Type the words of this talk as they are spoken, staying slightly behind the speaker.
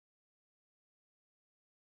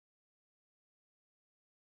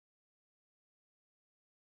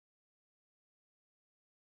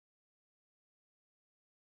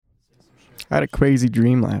I had a crazy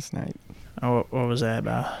dream last night. Oh, what was that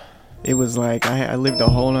about? It was like I lived a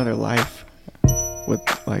whole nother life with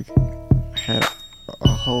I had a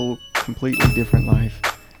whole completely different life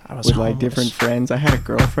I was with homeless. like different friends. I had a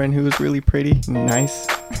girlfriend who was really pretty and nice.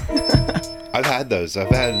 I've had those. I've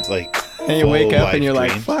had like. And you wake up full and you're life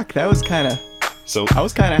like, dreams. fuck, that was kind of, So I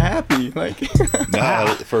was kind of happy. Like,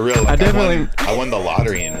 no, for real. Like, I definitely- I won the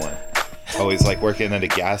lottery in one. I was like working at a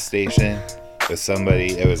gas station with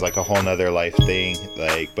somebody. It was like a whole nother life thing.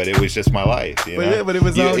 Like, but it was just my life. You But know? yeah, but it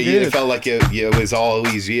was all It good. felt like it was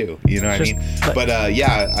always you. You know what I Just mean? like- But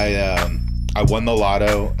yeah, I won the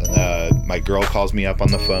lotto. My girl calls me up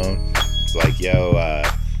on the phone. It's like, yo,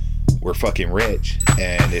 we're fucking rich.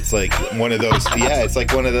 And it's like one of those, yeah, it's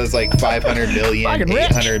like one of those like 500 million, Fucking rich.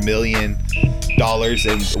 800 million dollars,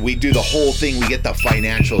 and we do the whole thing. We get the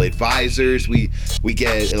financial advisors, we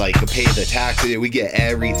get like pay the taxes, we get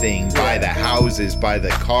everything, buy the houses, buy the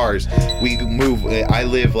cars, we move. I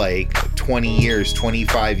live like 20 years,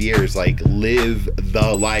 25 years, like live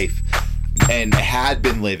the life, and had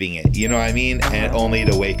been living it, you know what I mean? And only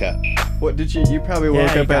to wake up. what did you probably woke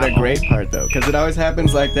Yeah, you up at got a great part though, because it always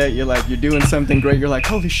happens like that. You're doing something great. You're like,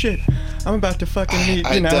 holy shit, I'm about to fucking meet,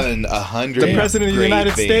 I've done 100 the president of the great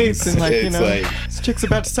United things. States, and like, It's like, this chick's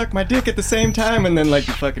about to suck my dick at the same time, and then like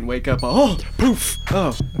you fucking wake up, oh, poof,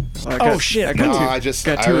 oh, Shit. I no, got too, I just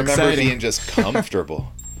got I too remember exciting. being just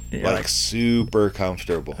comfortable. Yeah, like super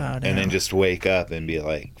comfortable, Oh, and damn. then just wake up and be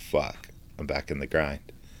like, fuck, I'm back in the grind.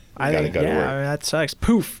 I gotta think, go to yeah, work. I mean, that sucks.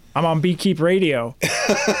 Poof, I'm on Beekeep Radio.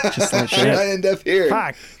 Just like And shit. I end up here.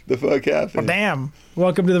 Fuck. The fuck happened? Well, damn.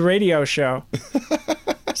 Welcome to the radio show.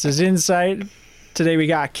 This is Insight. Today we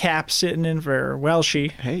got Cap sitting in for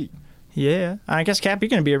Welshie. Hey, Yeah. I guess, Cap, you're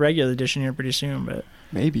going to be a regular addition here pretty soon, but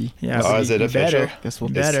maybe. yeah. Oh, but is it you official? better. Guess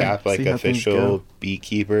we'll You Is better. Cap like See how things official go.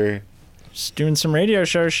 beekeeper? Just doing some radio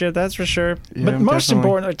show shit, that's for sure. Yeah, but most definitely.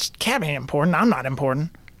 important, it's Cap ain't important. I'm not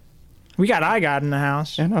important. We got I-God in the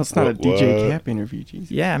house. Yeah, no, it's not a What- DJ what? Cap interview.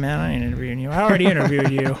 Jesus. Yeah, man, I ain't interviewing you. I already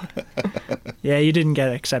interviewed you. Yeah, you didn't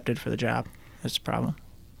get accepted for the job. That's the problem.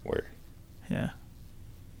 Where? Yeah.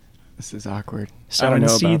 This is awkward. I Sowing don't know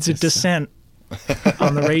seeds about of this, dissent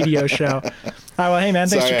on the radio show. All right, well, hey, man,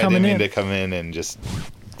 thanks Sorry, for coming I in. didn't mean to come in and just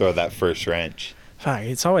throw that first wrench. Fuck,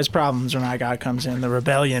 it's always problems when I-God comes in. The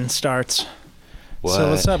rebellion starts. What? So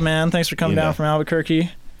what's up, man? Thanks for coming You down know. from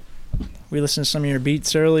Albuquerque. We listened to some of your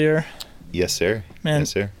beats earlier. Yes, sir. Man.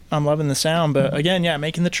 Yes, sir. I'm loving the sound, but again, yeah,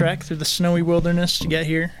 making the trek through the snowy wilderness to get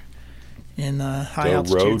here in high The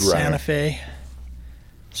altitude Road Santa Runner. Fe.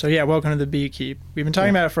 So yeah, welcome to the Beekeep. We've been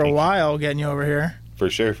talking about it for a thank you. while, getting you over here. For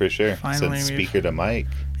sure, for sure. Finally, Since we've- speaker to mic.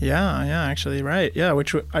 Yeah, actually, right. Yeah,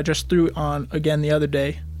 which I just threw on again the other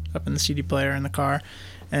day up in the CD player in the car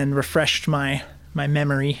and refreshed my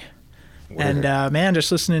memory. And man, just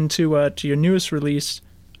listening to your newest release,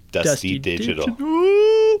 Dusty Digital.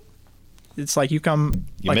 It's like you come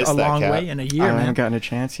You like missed a that, long Cap. way in a I year, haven't man. gotten a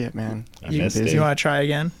chance yet, man. I I've been missed busy. it. You want to try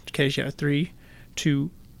again? In case you have 3, 2,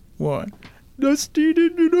 1. Dusty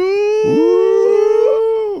Digital.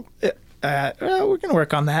 Well, we're gonna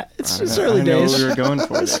work on that. It's early I know days. what we were going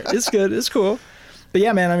for there. It's good. It's cool. But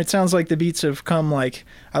yeah, man, I mean, it sounds like the beats have come like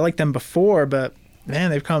I liked them before, but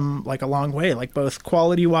man, they've come like a long way, like both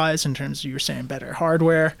quality wise in terms of you were saying better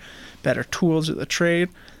hardware, better tools of the trade,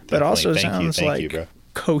 but Definitely. also Thank you, sounds thank like you, bro.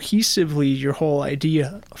 cohesively your whole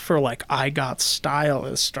idea for like I Got style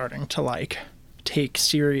is starting to like take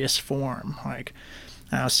serious form. Like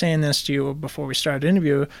I was saying this to you before we started the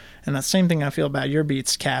interview, and that same thing I feel about your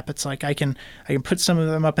beats, Cap. It's like I can put some of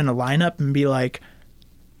them up in a lineup and be like,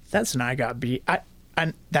 that's an I Got beat.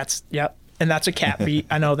 That's yep, and that's a Cap beat.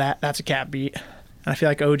 I know that's a Cap beat. And I feel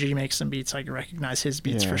like OG makes some beats I can recognize his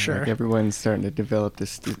beats for sure. Like everyone's starting to develop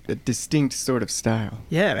this a distinct sort of style.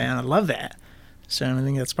 Yeah, man, I love that. So I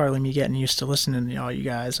think that's partly me getting used to listening to all you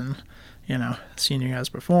guys and seeing you guys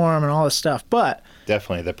perform and all this stuff. But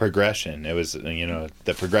Definitely the progression. It was,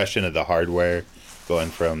 the progression of the hardware going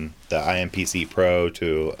from the IMPC Pro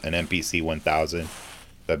to an MPC 1000.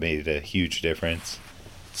 That made a huge difference.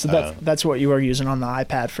 so that's what you were using on the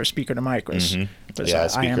iPad for speaker to mic was. was, Yeah,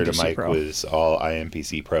 speaker to IMPC mic Pro. was all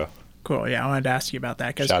IMPC Pro. Cool. Yeah, I wanted to ask you about that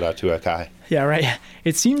because Shout out to Akai. yeah, right.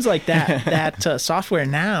 It seems like that software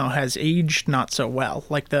now has aged not so well.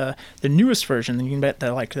 Like the newest version, you can bet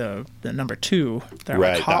the number 2, they're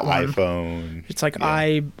Right, like hot the one. iPhone. It's like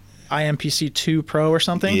yeah. IMPC 2 Pro or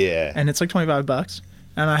something. Yeah. And it's like $25.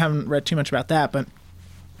 And I haven't read too much about that, but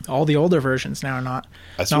all the older versions now are not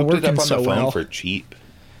I not swooped it working up on so the phone well. for cheap.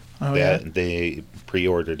 Oh yeah. They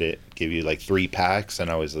pre-ordered it, give you like 3 packs, and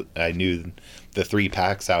I knew the 3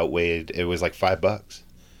 packs outweighed. It was like $5,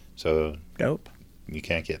 so Dope. you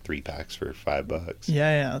can't get 3 packs for $5.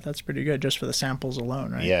 Yeah, that's pretty good just for the samples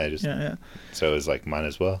alone, right? Yeah, yeah. So it was like, might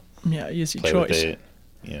as well Yeah, easy play choice. with it.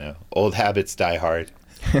 You know, old habits die hard.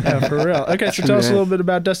 Yeah, for real. Okay, so tell us a Yeah. little bit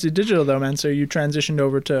about Dusty Digital, though, man. So you transitioned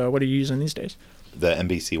over to, what are you using these days? The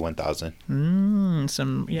MBC 1000.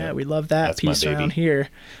 We love that That's my piece baby. around here.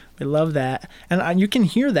 We love that, and you can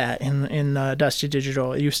hear that in Dusty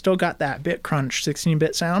Digital. You still got that bit crunch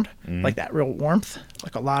 16-bit sound, like that real warmth,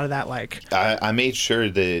 like a lot of that, like I made sure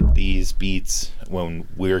that these beats, when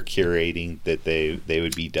we're curating, that they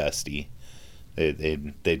would be dusty.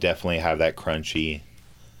 They definitely have that crunchy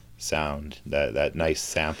sound, that nice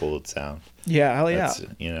sampled sound. yeah, hell yeah. That's,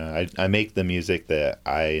 you know, I make the music that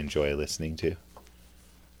I enjoy listening to.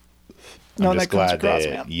 No, I'm that just comes glad across,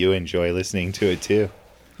 that man. you enjoy listening to it too.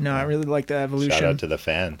 No, I really like the evolution. Shout out to the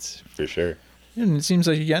fans for sure. And it seems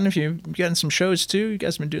like you're getting some shows too. You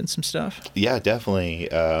guys have been doing some stuff. Yeah, definitely.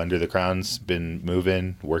 Under the Crown's been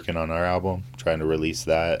moving, working on our album, trying to release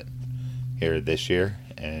that here this year,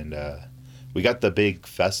 and we got the big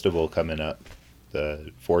festival coming up,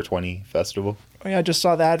 the 420 festival. Oh yeah, I just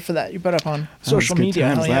saw the ad for that. You put up on social good media.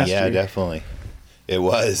 times Hell yeah. last Yeah, year. definitely. It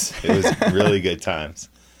was really good times.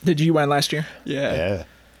 Did you went last year? Yeah.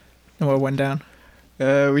 And what went down?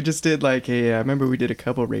 We just did I remember we did a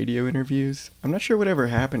couple radio interviews. I'm not sure whatever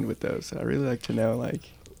happened with those. So I'd really like to know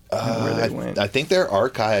where they went. I think they're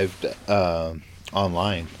archived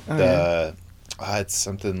online. Oh, It's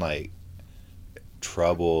something like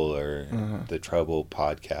Trouble or the Trouble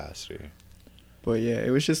podcast or. But yeah, it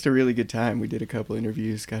was just a really good time. We did a couple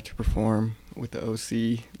interviews, got to perform with the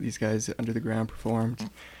OC. These guys Under the Ground performed.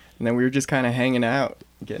 And then we were just kind of hanging out,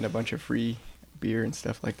 getting a bunch of free beer and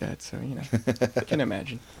stuff like that. So, I can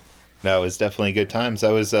imagine. No, it was definitely good times. That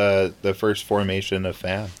was the first formation of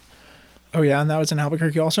FAM. Oh yeah, and that was in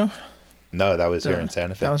Albuquerque also. No, that was here in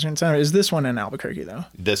Santa Fe. That was in Santa Fe. Is this one in Albuquerque though?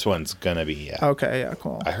 This one's gonna be, yeah. Okay, yeah,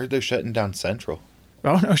 cool. I heard they're shutting down Central.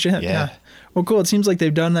 Oh no shit. Yeah. Yeah. Well, cool. It seems like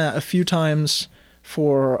they've done that a few times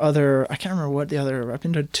for other. I can't remember what the other. I've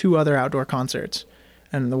been to 2 other outdoor concerts,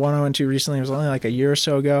 and the one I went to recently was only like a year or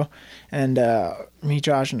so ago. And me,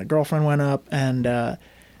 Josh, and a girlfriend went up, and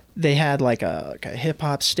they had like a hip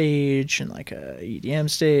hop stage and like a EDM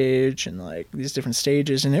stage and like these different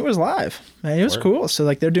stages, and it was live. Man, it was Word. cool. So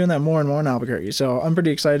like they're doing that more and more in Albuquerque. So I'm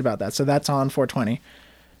pretty excited about that. So that's on 420.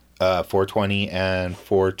 420 and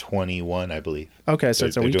 421, I believe. Okay, so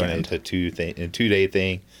it's a They're doing weekend. it a 2-day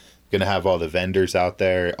thing. Gonna have all the vendors out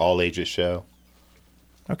there, all ages show.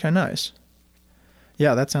 Okay, nice.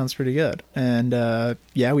 Yeah, that sounds pretty good. And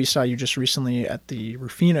we saw you just recently at the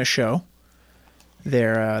Rufina show,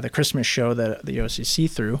 the Christmas show that the OCC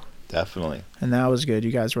threw, Definitely. and that was good.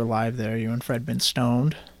 You guys were live there. You and Fred been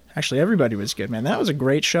stoned. Actually, everybody was good, man. That was a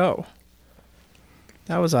great show.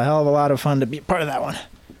 That was a hell of a lot of fun to be part of that one.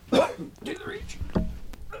 Do the reach.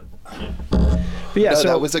 But yeah, No, so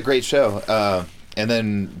that was a great show. And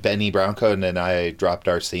then Benny Browncoat and I dropped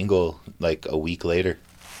our single like a week later.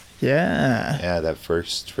 yeah, Yeah, that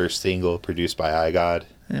first single produced by iGod.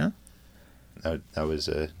 yeah. That was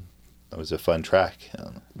a fun track.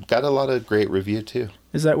 Got a lot of great review too.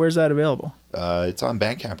 Where's that available? It's on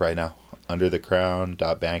Bandcamp right now.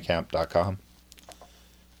 underthecrown.bandcamp.com.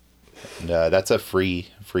 And that's a free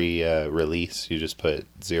release. You just put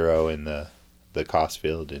 0 in the cost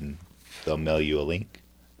field and they'll mail you a link.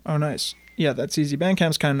 Oh, nice. Yeah, that's easy.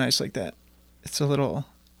 Bandcamp's kind of nice like that. It's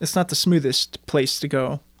not the smoothest place to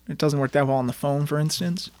go. It doesn't work that well on the phone, for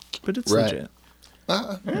instance, but it's Right. legit.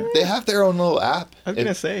 They have their own little app. I was going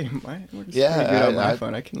to say, mine works Yeah, pretty good on my I-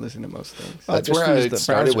 phone. I can listen to most things. That's just where I use the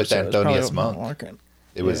started browser, with so it's Antonius probably Monk. working.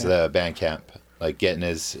 It was Yeah. the Bandcamp, like getting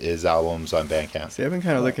his albums on Bandcamp. See, I've been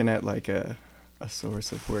kind of looking at a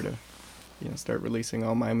source of where to, start releasing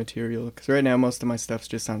all my material. Because right now most of my stuff's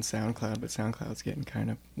just on SoundCloud, but SoundCloud's getting kind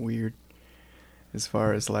of weird as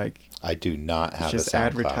far as I do not have just a SoundCloud.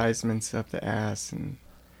 advertisements up the ass, and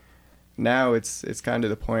now it's kind of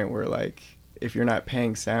the point where if you're not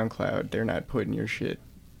paying SoundCloud, they're not putting your shit,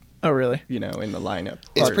 Oh, really? in the lineup.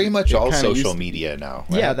 It's Or pretty much it all kinda used social to be. media now.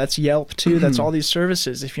 Yeah, right? that's Yelp too. That's all these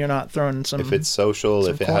services. If you're not throwing some, If it's social,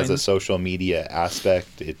 some if it has a coins. social media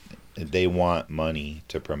aspect, they want money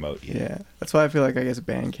to promote you. Yeah, that's why I feel like I guess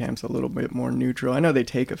Bandcamp's a little bit more neutral. I know they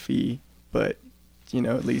take a fee, but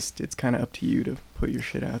at least it's kind of up to you to put your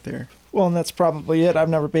shit out there. well, and that's probably it. I've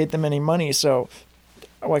never paid them any money, so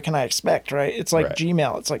what can I expect, right? It's like Right.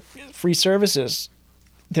 Gmail. It's like free services.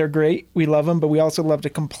 They're great. We love them, but we also love to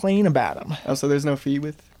complain about them. Oh, so there's no fee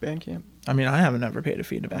with Bandcamp? I mean, I haven't ever paid a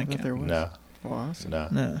fee to I thought there Bandcamp. was. No, Well, awesome. no.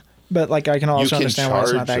 No. But like I can You also can understand why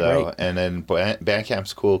it's charge not that though, great. and then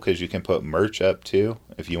Bandcamp's cool because you can put merch up too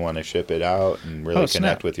if you want to ship it out and really Oh, snap.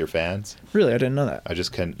 connect with your fans. Really, I didn't know that. I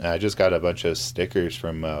just got a bunch of stickers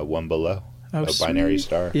from One Below, Oh, a Binary sweet.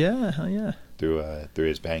 Star, Yeah, hell yeah. through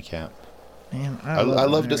his Bandcamp. Man, I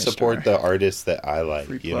love to Binary support Star. the artists that I like.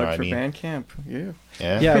 Free You know plug what I for mean? Bandcamp. Yeah.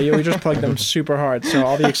 Yeah. Yeah, we just plugged them super hard. So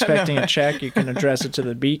I'll be expecting a check. You can address it to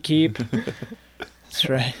the Beat Keep. That's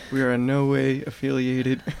right. We are in no way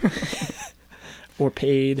affiliated. Or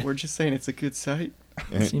paid. We're just saying it's a good site.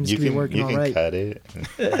 Seems you to be can, working you all can right. cut it.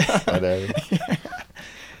 Whatever.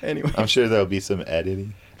 Anyway. I'm sure there'll be some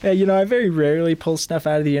editing. Yeah, I very rarely pull stuff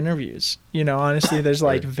out of the interviews. Honestly, there's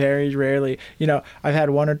like very rarely. I've had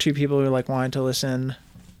one or two people who like wanted to listen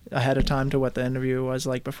ahead of time to what the interview was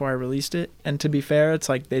like before I released it. And to be fair, it's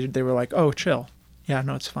like they were like, "Oh, chill. Yeah,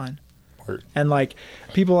 no, it's fine." Word. And like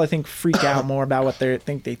people, I think freak out more about what they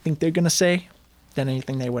think they're gonna say than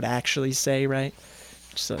anything they would actually say. Right?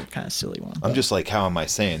 Just a kind of silly one. I'm just like, how am I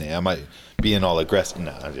saying it? Am I being all aggressive?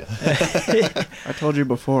 No, I'm just... I told you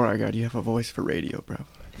before, you have a voice for radio, bro.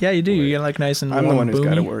 Yeah, you do. You get like nice and I'm the warm, one who's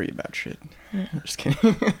got to boomy. worry about shit. Just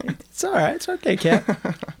kidding. It's all right. It's okay, Cat.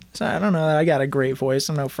 I don't know. I got a great voice.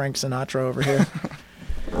 I'm no Frank Sinatra over here.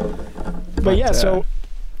 But yeah, so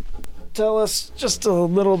tell us just a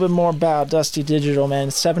little bit more about Dusty Digital,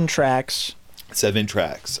 man. 7 tracks. 7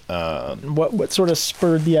 tracks. What sort of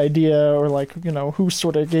spurred the idea, or like who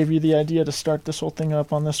sort of gave you the idea to start this whole thing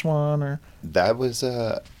up on this one, or? That was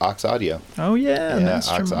Ox Audio. Oh yeah, Yeah,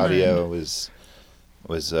 Ox Audio was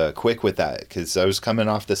quick with that because I was coming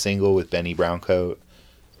off the single with Benny Browncoat,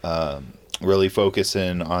 really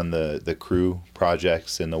focusing on the crew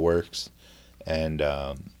projects in the works, and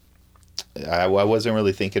I wasn't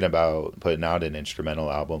really thinking about putting out an instrumental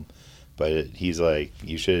album, but he's like,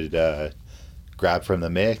 you should grab from the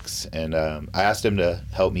mix, and I asked him to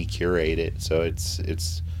help me curate it, so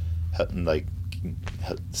it's like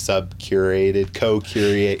sub-curated,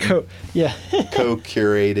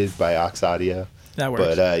 co-curated by Ox Audio. That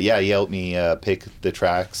works. But he helped me pick the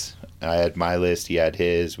tracks. I had my list, he had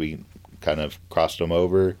his. We kind of crossed them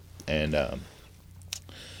over and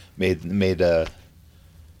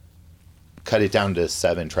cut it down to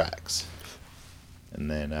 7 tracks.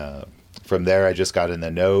 And then from there, I just got in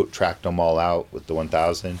the note, tracked them all out with the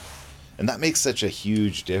 1000. And that makes such a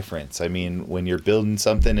huge difference. I mean, when you're building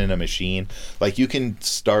something in a machine, like you can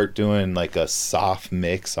start doing like a soft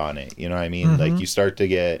mix on it. You know what I mean? Mm-hmm. Like you start to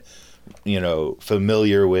get,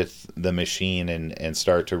 familiar with the machine and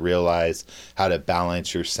start to realize how to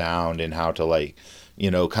balance your sound and how to like,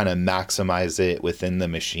 kind of maximize it within the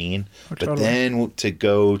machine. Oh, but totally. then to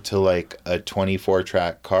go to like a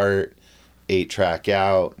 24-track cart, 8-track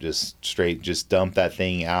out, just dump that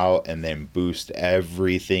thing out and then boost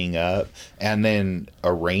everything up and then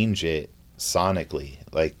arrange it sonically.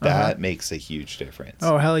 Like that makes a huge difference.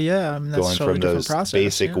 Oh hell yeah! I mean, that's Going totally from different those process,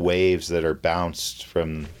 basic yeah. waves that are bounced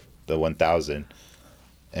from the 1000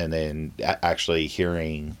 and then actually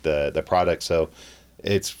hearing the product. So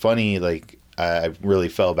it's funny, like I really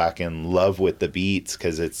fell back in love with the beats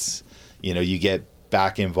because it's, you get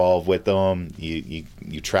back involved with them, you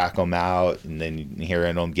track them out, and then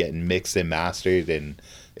hearing them getting mixed and mastered, and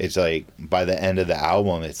it's like by the end of the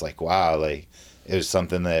album it's like, wow, like it was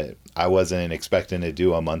something that I wasn't expecting to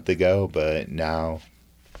do a month ago, but now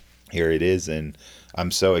here it is, and I'm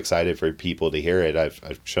so excited for people to hear it.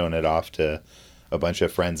 I've shown it off to a bunch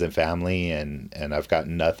of friends and family, and I've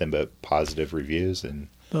gotten nothing but positive reviews, and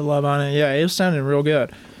The love on it, yeah, it was sounding real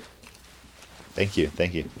good. thank you.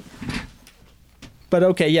 But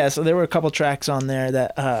okay, yeah. So there were a couple tracks on there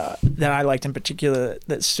that I liked in particular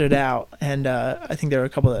that stood out, and I think there were a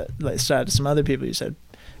couple that stood out to some other people. You said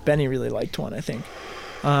Benny really liked one, I think.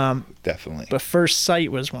 Definitely. But First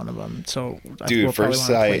Sight was one of them. So Dude, we'll probably First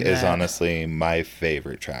wanna play Sight is that. honestly my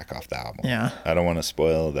favorite track off the album. Yeah. I don't want to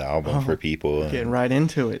spoil the album for people. Getting right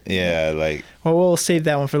into it. Yeah, like Well, we'll save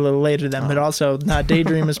that one for a little later then. But also,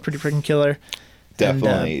 Daydream was pretty freaking killer.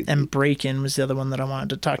 definitely. And Break-In was the other one that I wanted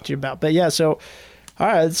to talk to you about. But yeah, so all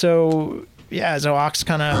right, so yeah, so Ox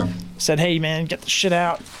kind of said, "Hey man, get the shit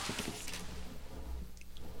out.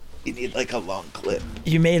 You need like a long clip.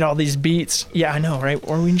 You made all these beats." Yeah, I know, right?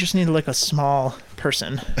 Or we just need like a small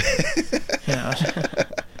person.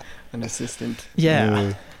 An assistant.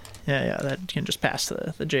 Yeah. Yeah, that can just pass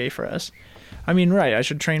the J for us. I mean, right, I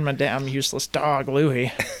should train my damn useless dog,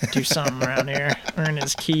 Louie, do something around here, earn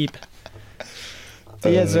his keep.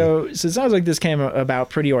 Yeah, so it sounds like this came about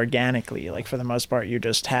pretty organically. Like for the most part, you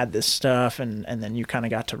just had this stuff, and then you kind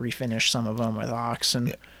of got to refinish some of them with Ox,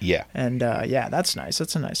 and Yeah. and yeah, that's nice.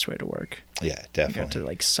 That's a nice way to work. Yeah, You got definitely. to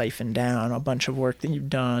like siphon down a bunch of work that you've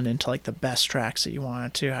done into like the best tracks that you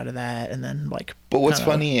wanted to out of that, and then like. But what's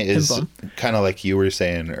kinda funny is pimp 'em. kind of like you were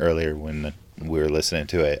saying earlier when we were listening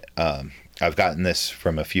to it. I've gotten this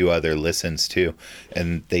from a few other listens too,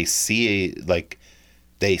 and they see like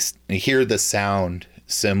they hear the sound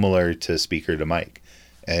similar to speaker to mic,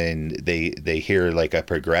 and they hear like a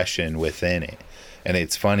progression within it. And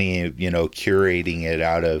it's funny, you know, curating it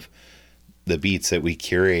out of the beats that we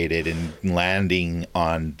curated and landing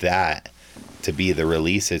on that to be the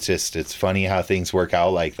release. It's funny how things work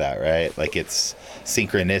out like that, right? Like it's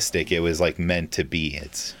synchronistic. It was like meant to be.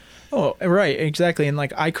 Oh, right, exactly. And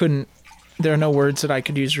like there are no words that I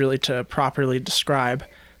could use really to properly describe,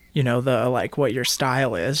 you know, the like what your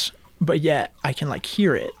style is, but yet I can like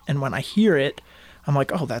hear it. And when I hear it, I'm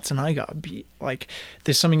like, oh, that's an IGOT beat. Like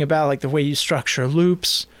there's something about like the way you structure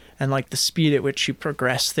loops and like the speed at which you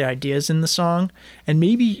progress the ideas in the song, and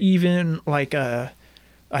maybe even like I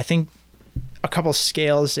think a couple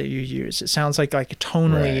scales that you use. It sounds like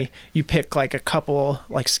tonally Right. you pick like a couple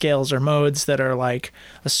like scales or modes that are like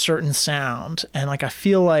a certain sound, and like I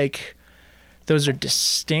feel like those are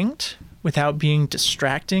distinct without being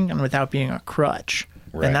distracting and without being a crutch.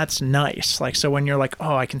 Right. And that's nice. Like so when you're like,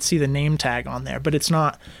 oh, I can see the name tag on there, but that's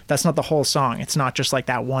not the whole song. It's not just like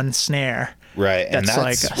that one snare. Right, and That's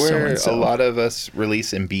that's like a where so-and-so. a lot of us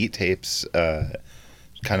releasing beat tapes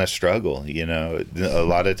kind of struggle. You know, a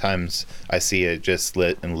lot of times I see it just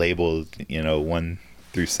lit and labeled, you know, 1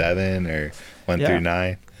 through 7 or 1 Yeah. through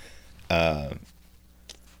 9,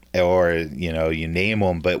 or you know, you name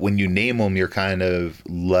them. But when you name them, you're kind of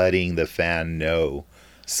letting the fan know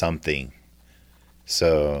something.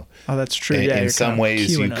 So Oh, that's true. in, Yeah, in you're some kind of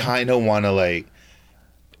ways, you cueing 'em. kind of want to like.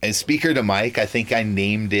 And speaker to mic, I think I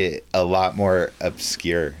named it a lot more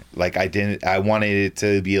obscure. Like I wanted it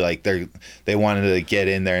to be like they wanted to get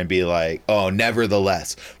in there and be like, oh,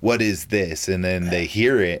 nevertheless, what is this? And then they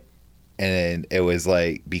hear it, and it was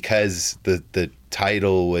like, because the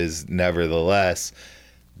title was nevertheless,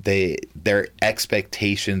 their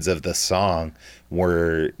expectations of the song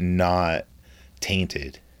were not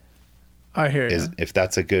tainted. I hear you. If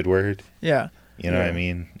that's a good word. Yeah. You know what I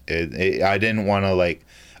mean? I didn't want to like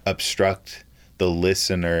obstruct the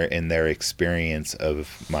listener in their experience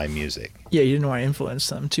of my music. Yeah, you didn't want to influence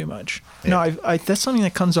them too much. Yeah. No, I that's something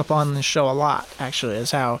that comes up on the show a lot, actually, is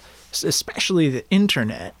how, especially the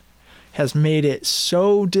internet, has made it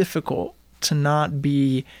so difficult to not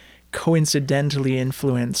be coincidentally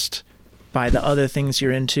influenced by the other things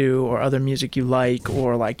you're into or other music you like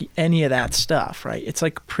or like any of that stuff, right? It's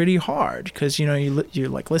like pretty hard because, you know, you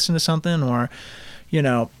like listen to something or, you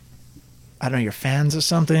know, I don't know, you're fans of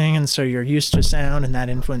something, and so you're used to sound, and that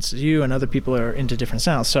influences you, and other people are into different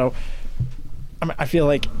sounds. So I feel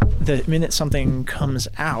like the minute something comes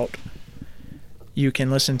out, you can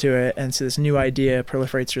listen to it, and so this new idea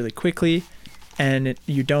proliferates really quickly, and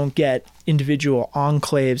you don't get individual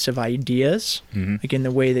enclaves of ideas, like in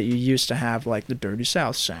the way that you used to have, like the Dirty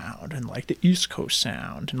South sound and like the East Coast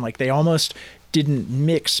sound, and like they almost didn't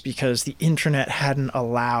mix because the internet hadn't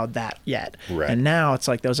allowed that yet. Right. And now it's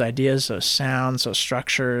like those ideas, those sounds, those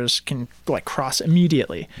structures can like cross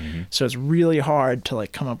immediately. So it's really hard to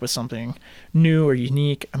like come up with something new or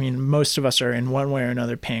unique. I mean, most of us are in one way or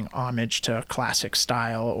another paying homage to classic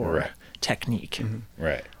style or Right. technique.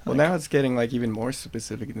 Right. Well, now it's getting like even more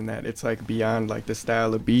specific than that. It's like beyond like the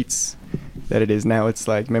style of beats that it is now. It's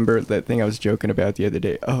like, remember that thing I was joking about the other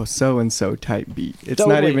day? Oh, so and so type beat. It's not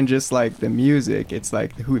Totally. even just like the music. It's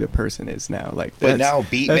like who the person is now. Like, But that's- now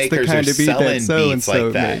beat that's the makers kind are of beat that selling beats so-and-so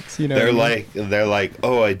like that. makes, you know they're what I mean? they're like,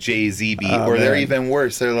 oh, a Jay-Z beat, Oh, or they're man. even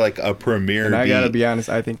worse. They're like a Premier And I beat. gotta be honest,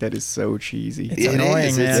 I think that is so cheesy. It's annoying,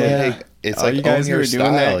 It's man. Yeah. like it's All like you guys own who your are doing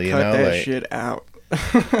style, that, you cut know, that like shit out.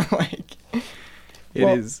 Like, it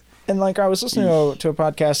Well, is. And like I was listening to a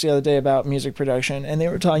podcast the other day about music production, and they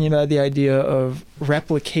were talking about the idea of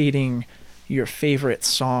replicating your favorite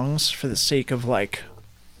songs for the sake of like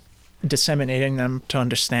disseminating them to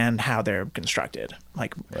understand how they're constructed.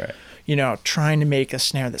 Like, right. you know, trying to make a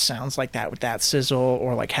snare that sounds like that with that sizzle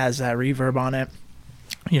or like has that reverb on it.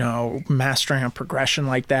 You know, mastering a progression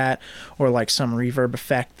like that, or like some reverb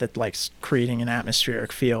effect that like creating an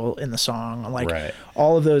atmospheric feel in the song. Like Right.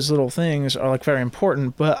 all of those little things are like very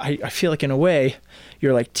important, but I feel like in a way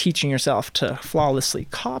you're like teaching yourself to flawlessly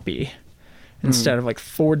copy instead of like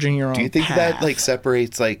forging your own Do you think path. that like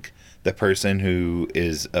separates like the person who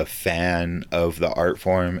is a fan of the art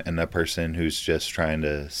form and the person who's just trying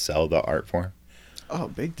to sell the art form? Oh,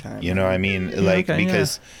 big time. You know what I mean? Like, okay,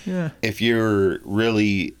 because yeah. if you're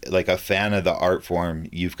really like a fan of the art form,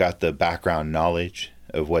 you've got the background knowledge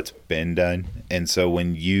of what's been done. And so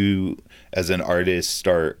when you, as an artist,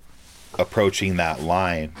 start approaching that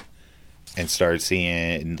line and start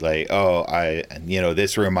seeing like, oh,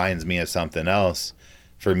 this reminds me of something else.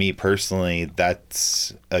 For me personally,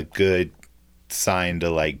 that's a good sign to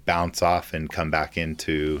like bounce off and come back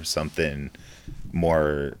into something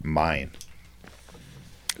more mine.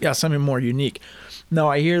 Yeah, something more unique. No,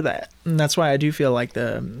 I hear that. And that's why I do feel like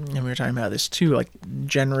and we were talking about this too, like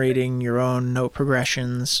generating your own note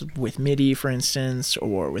progressions with MIDI, for instance,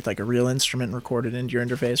 or with like a real instrument recorded into your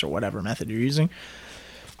interface or whatever method you're using,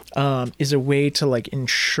 is a way to like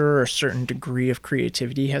ensure a certain degree of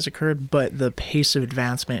creativity has occurred, but the pace of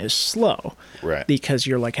advancement is slow. Right. Because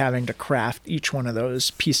you're like having to craft each one of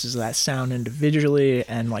those pieces of that sound individually,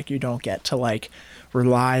 and like you don't get to like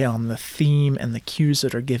rely on the theme and the cues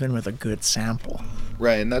that are given with a good sample.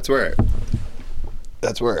 Right, and that's where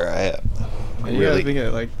I And you gotta think of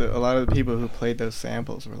it, like a lot of the people who played those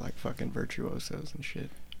samples were like fucking virtuosos and shit.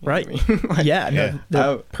 You know Right. what I mean? Like, Yeah, no,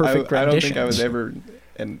 they're perfect I don't think I renditions. was ever,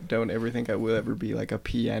 and don't ever think I will ever be like a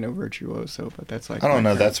piano virtuoso, but that's like don't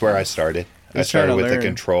know. my That's kind where of I started. I Just trying started to with the learn.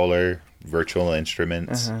 controller, virtual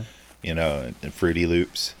instruments, Uh-huh. And Fruity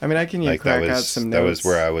Loops. I mean, I can Like crack that out was some that notes. was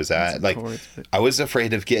where I was and at. some Like chords, but I was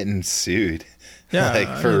afraid of getting sued. Yeah, Like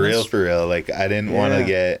I for mean, real, that's- Like I didn't want to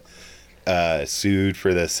Yeah. get sued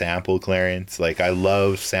for the sample clearance. Like I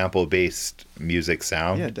love sample based music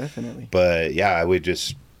sound. yeah, definitely. But yeah, I would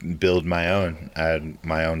just build my own. I had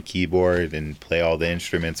my own keyboard and play all the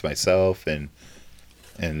instruments myself, and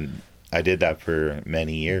I did that for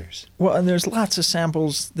many years. Well, and there's lots of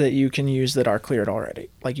samples that you can use that are cleared already.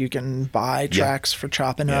 Like you can buy tracks for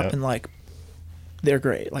chopping up, Yeah. and like they're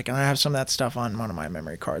great. Like, and I have some of that stuff on one of my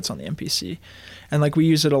memory cards on the MPC, and like we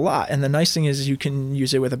use it a lot. And the nice thing is you can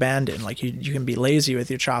use it with abandon. Like you can be lazy with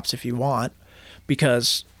your chops if you want,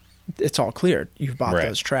 because it's all cleared. You've bought Right.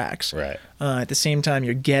 those tracks. Right. At the same time,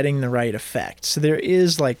 you're getting the right effect. So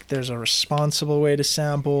there's a responsible way to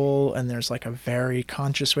sample, and there's like a very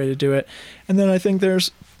conscious way to do it. And then I think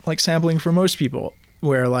there's like sampling for most people,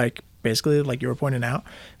 where like basically, like you were pointing out,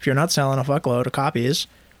 if you're not selling a fuckload of copies,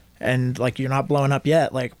 and like you're not blowing up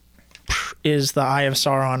yet, like is the Eye of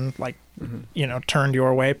Sauron like turned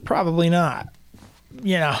your way? Probably not.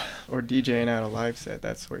 Or DJing out a live set,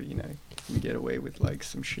 that's where you get away with like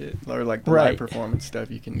some shit, or like the Right. live performance stuff.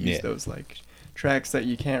 You can use Yeah. those like tracks that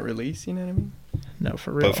you can't release. You know what I mean? No,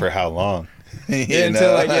 for real. But for how long? Yeah,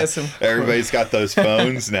 until I get some. Everybody's got those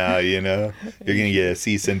phones now, You're gonna get a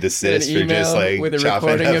cease and Get desist an for email just like with a chopping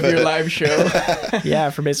recording up of your a- live show. Yeah,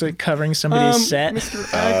 for basically covering somebody's set. Mr.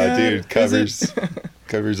 Oh, dude, Visit.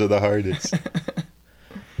 covers are the hardest.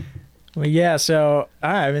 Well, yeah, so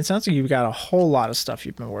I mean, it sounds like you've got a whole lot of stuff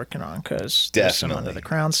you've been working on, because there's some Under Definitely. the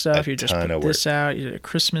Crown stuff. A You just ton put of this out. You did a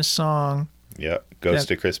Christmas song. Yep, Ghost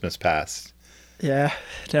Yeah. of Christmas Past. Yeah.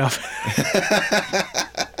 No.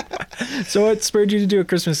 So what spurred you to do a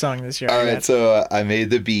Christmas song this year? All I right, guess? so I made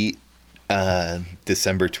the beat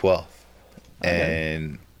December 12th, Okay.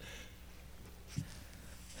 and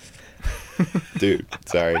dude,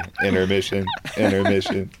 sorry, intermission.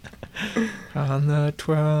 On the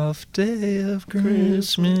 12th day of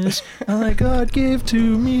Christmas, my God gave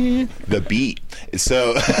to me. The beat.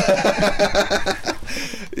 So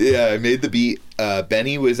yeah, I made the beat.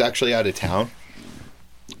 Benny was actually out of town,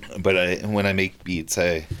 but when I make beats,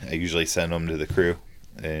 I usually send them to the crew,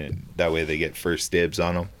 and that way they get first dibs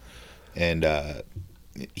on them. And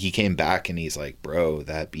he came back and he's like, "Bro,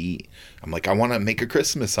 that beat." I'm like, "I want to make a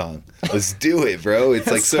Christmas song. Let's do it, bro. It's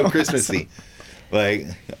like so Christmassy." Like,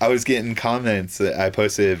 I was getting comments. I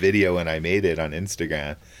posted a video when I made it on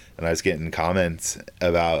Instagram, and I was getting comments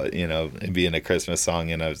about, it being a Christmas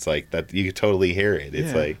song, and I was like, that you could totally hear it.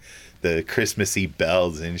 It's Yeah. like the Christmassy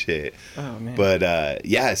bells and shit. Oh man. But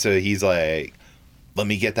yeah, so he's like, "Let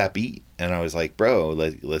me get that beat," and I was like, "Bro,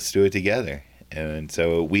 let's do it together." And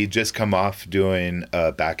so we just come off doing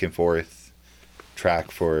a back and forth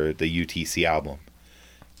track for the UTC album,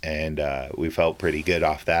 and we felt pretty good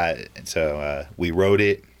off that. And so we wrote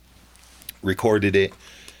it, recorded it,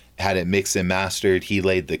 had it mixed and mastered. He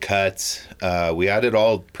laid the cuts. We had it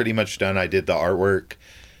all pretty much done. I did the artwork.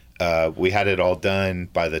 We had it all done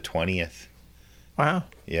by the 20th. Wow.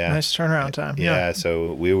 Yeah. Nice turnaround time. Yeah,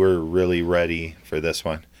 so we were really ready for this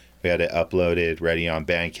one. We had it uploaded, ready on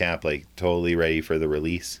Bandcamp, like totally ready for the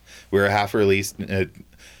release. We were half released.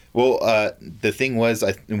 The thing was,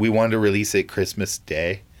 we wanted to release it Christmas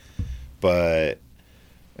Day, but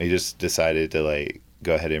we just decided to like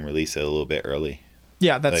go ahead and release it a little bit early.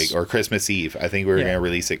 Yeah, that's or Christmas Eve. I think we were Yeah. going to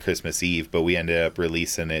release it Christmas Eve, but we ended up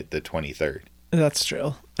releasing it the 23rd. that's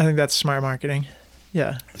true. I think that's smart marketing.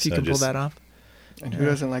 Yeah, if you So can pull just- that off. And who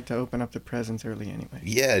doesn't like to open up the presents early anyway?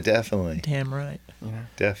 Yeah, definitely. Damn right. You know.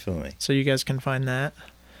 Definitely. So you guys can find that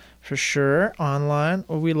for sure online.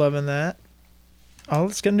 Well, we loving that. Oh,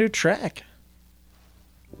 let's get a new track.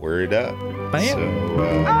 Word up. Bam. So,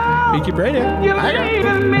 We keep right here. You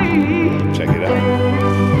leaving me, check it out.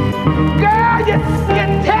 girl, you're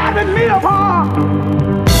tearing me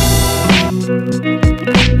apart.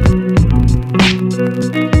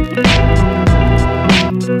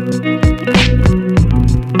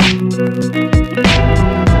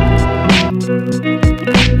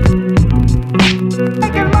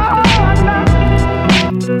 Making my heart now.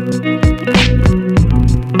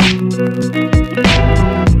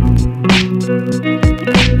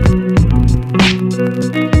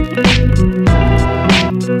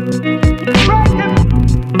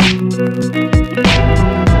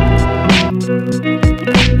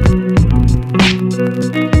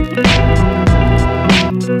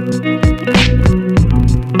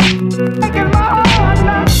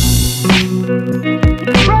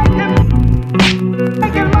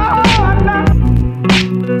 Making my heart now.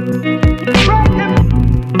 Making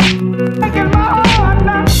my heart now. Making my heart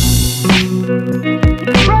now.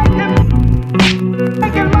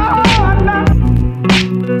 Making my heart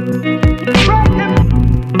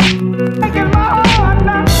now. Making my heart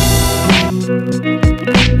now.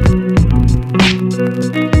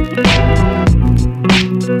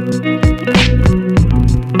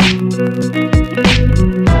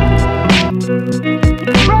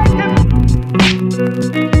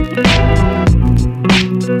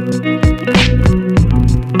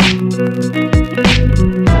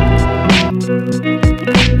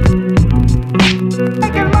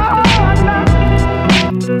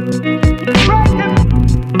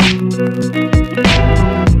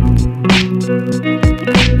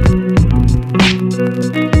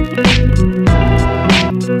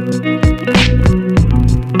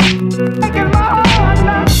 Making my heart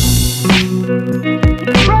now.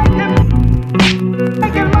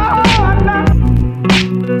 Making my heart now. Making my heart now.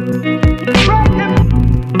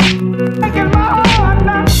 Making my heart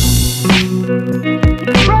now.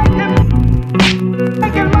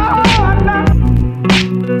 Making my heart now.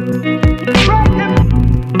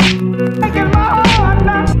 Making my heart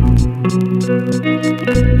now.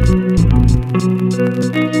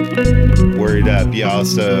 Word up, y'all.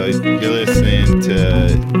 So you're listening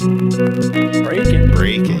to Breaking.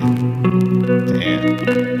 Breaking. Damn.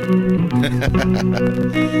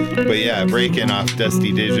 But yeah, Breaking off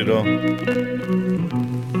Dusty Digital. Oh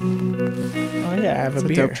yeah, I have It's a a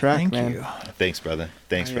beer. dope track, Thank man. you. Thanks, brother.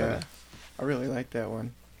 Thanks, brother. I really like that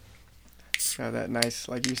one. It's got that nice,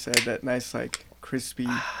 like you said, that nice, like, crispy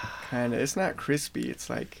kind of. It's not crispy. It's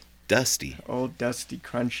like Dusty. old dusty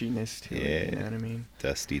crunchiness to it. You Yeah. know what I mean?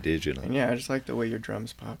 Dusty Digital. And yeah, I just like the way your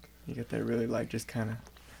drums pop. You get that really, like, just kind of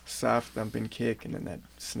soft thumping kick, and then that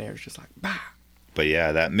snare's just like, bah! But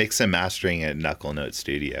yeah, that mix and mastering at Knuckle Note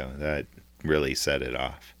Studio, that really set it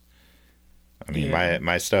off. I mean, Yeah.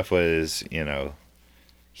 my stuff was,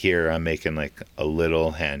 here I'm making like a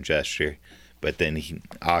little hand gesture, but then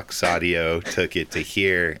Ox Audio took it to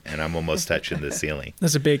here, and I'm almost touching the ceiling.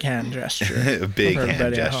 That's a big hand gesture. A big for hand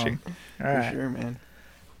everybody at gesture. home. All For right. sure, man.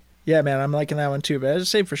 Yeah, man, I'm liking that one too. But I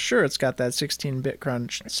just say for sure it's got that 16-bit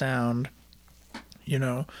crunch sound,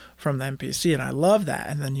 from the MPC, and I love that.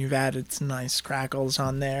 And then you've added some nice crackles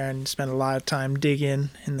on there, and spent a lot of time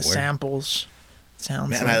digging in the Word. samples.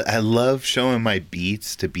 Sounds Man, like I love showing my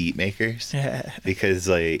beats to beat makers yeah, because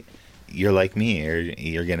like you're like me,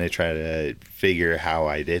 you're gonna try to figure how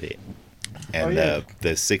I did it, and yeah. the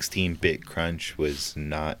 16-bit crunch was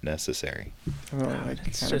not necessary. Oh, like,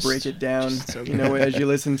 it's kind of just- break it down. so As you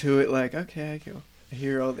listen to it, like, okay, I can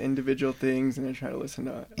hear all the individual things, and then try to listen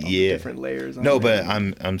to all the Yeah. different layers. On No, it. but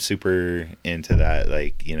I'm super into that,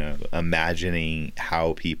 like imagining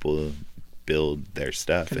how people build their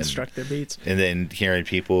stuff construct their beats. and then hearing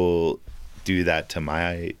people do that to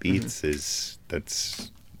my beats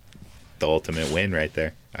that's the ultimate win right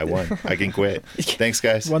there. I won. I can quit. Thanks,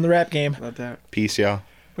 guys. Won the rap game. Not that. Peace, y'all.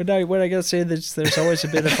 What I gotta say, there's always a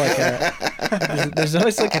bit of like there's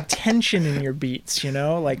always like a tension in your beats,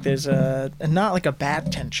 like there's not like a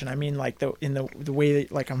bad tension. I mean like the way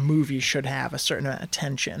that like a movie should have a certain amount of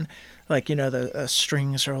tension. Like the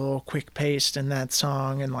strings are a little quick paced in that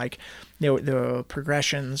song, and like the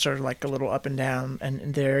progressions are like a little up and down,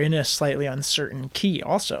 and they're in a slightly uncertain key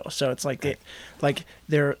also. So it's like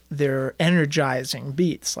they're energizing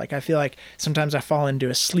beats. Like I feel like sometimes I fall into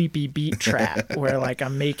a sleepy beat trap where like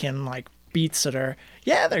I'm making like beats that are,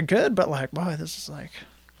 yeah, they're good, but like, wow, this is like,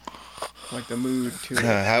 Like the mood to it.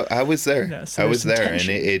 I was there. Yeah, so I there's was some there,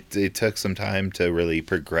 tension. and it took some time to really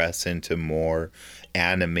progress into more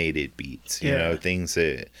animated beats. You Yeah. know, things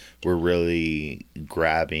that were really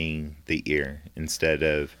grabbing the ear instead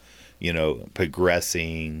of, you know,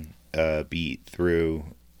 progressing a beat through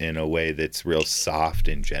in a way that's real soft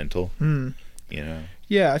and gentle. You know.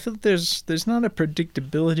 yeah, I feel like there's not a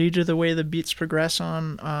predictability to the way the beats progress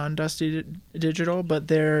on Dusty Digital, but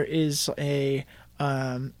there is a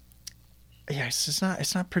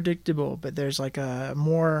it's not predictable, but there's like a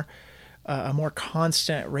more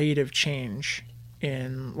constant rate of change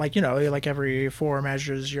in, like, you know, like every 4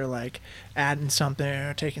 measures you're like adding something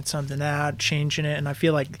or taking something out, changing it, and I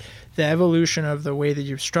feel like the evolution of the way that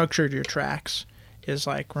you've structured your tracks is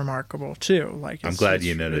like remarkable too. Like I'm glad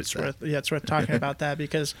you noticed that. It's worth talking about that,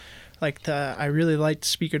 because like I really liked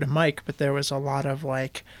Speaker to Mic, but there was a lot of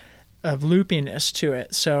like of loopiness to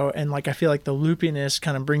it. So, and like I feel like the loopiness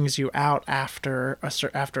kind of brings you out after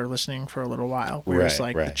listening for a little while. Whereas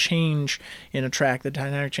Right, the right. change in a track, the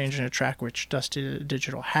dynamic change in a track, which Dusty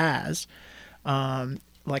Digital has,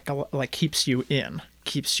 like keeps you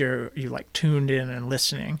you like tuned in and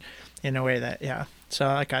listening in a way that, yeah. So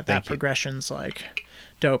I got that Thank you. progression's like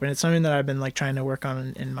dope, and it's something that I've been like trying to work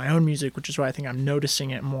on in my own music, which is why I think I'm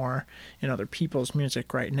noticing it more in other people's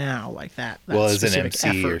music right now, like that Well, as an specific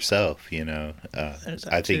MC effort. yourself, you know, There's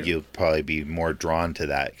that I think too. you'll probably be more drawn to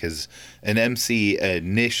that, because an MC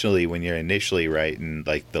initially, when you're initially writing,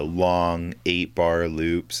 like the long 8-bar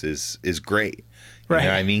loops is great. You Right.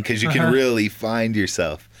 know what I mean? Because you can really find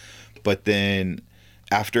yourself. But then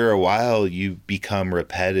after a while, you become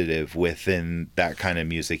repetitive within that kind of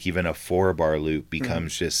music. Even a 4-bar loop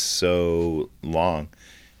becomes just so long.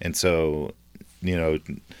 And so, you know,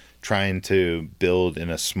 trying to build in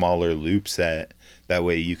a smaller loop set, that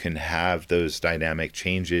way you can have those dynamic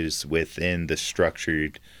changes within the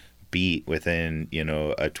structured beat, within, you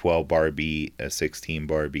know, a 12-bar beat, a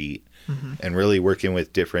 16-bar beat, and really working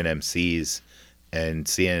with different MCs and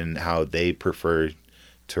seeing how they prefer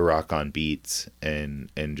to rock on beats, and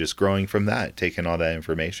just growing from that, taking all that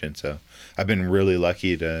information. So I've been really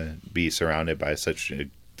lucky to be surrounded by such a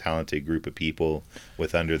talented group of people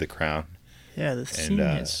with Under the Crown. Yeah, the scene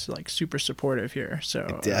is like super supportive here. So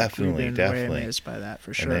like, Definitely, we've been way definitely. amazed by that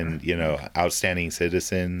for sure. And then, you know, Outstanding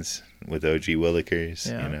Citizens with OG Willikers.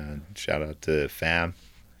 Yeah. You know, shout out to Fam.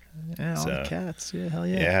 yeah, all the so- cats. Yeah, hell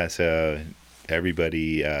yeah. Yeah, so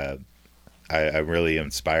everybody, I'm really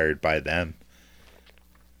inspired by them.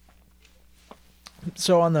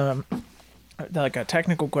 So on the like a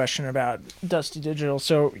technical question about Dusty Digital.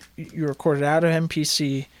 So you recorded out of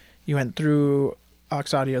MPC. You went through Aux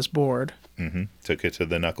Audio's board Took it to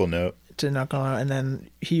the Knuckle Note. to Knuckle, and then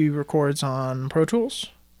he records on Pro Tools.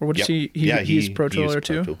 Or what does Yep. he used Pro he used Tooler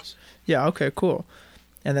too? Tools. Yeah. Okay. Cool.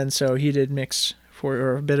 And then so he did mix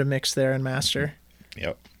or a bit of mix there and master.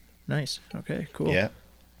 Yep. Nice. Okay. Cool. Yeah.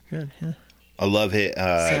 Good. Yeah. I love it.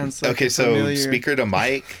 Sounds like Okay, a so familiar- Speaker to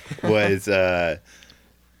Mic was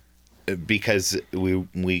because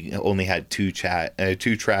we only had two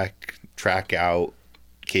track out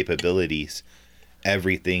capabilities.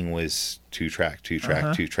 Everything was two track,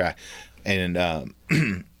 and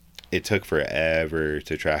it took forever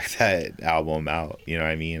to track that album out. You know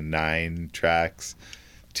what I mean? 9 tracks,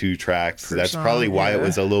 2 tracks. Per That's song, probably why it yeah.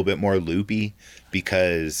 was a little bit more loopy,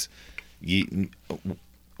 because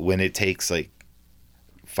when it takes like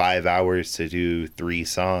 5 hours to do 3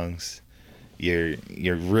 songs, you're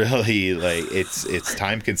really like it's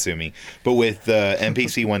time consuming. But with the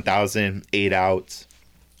MPC 1000 8 outs,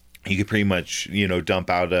 you could pretty much, you know,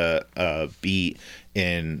 dump out a beat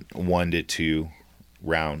in 1 to 2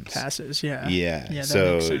 rounds. Passes. Yeah. Yeah, Yeah. That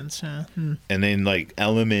so- makes sense. Yeah. And then like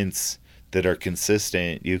elements that are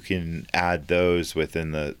consistent, you can add those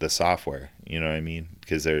within the software. You know what I mean?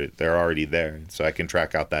 Because they're already there. So I can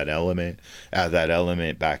track out that element, add that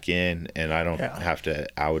element back in, and I don't Yeah. have to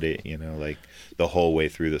out it, you know, like the whole way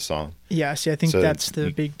through the song. Yeah, see, I think So that's the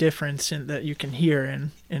you- big difference in that you can hear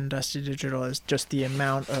in Dusty Digital is just the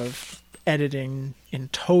amount of editing in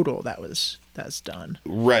total that's done.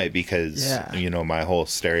 Right, because Yeah. you know, my whole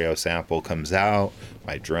stereo sample comes out,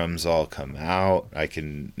 my drums all come out.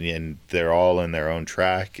 And they're all in their own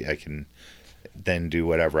track. I can then do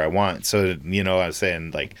whatever I want. So, you know, I was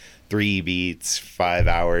saying like 3 beats, 5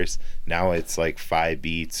 hours. Now it's like 5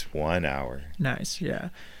 beats, 1 hour. Nice, yeah.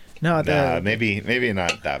 No, Nah, maybe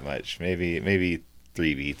not that much. Maybe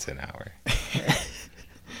 3 beats an hour.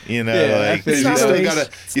 You know, Yeah, like it's you not a still race. gotta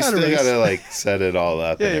It's you not a still race. gotta like set it all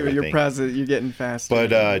up. Yeah, and you're everything. process. You're getting faster.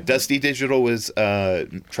 But Dusty Digital was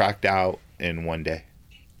tracked out in 1 day.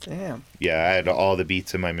 Damn. Yeah, I had all the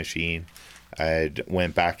beats in my machine. I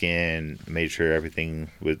went back in, made sure everything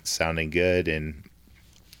was sounding good and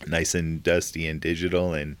nice and dusty and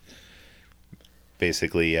digital, and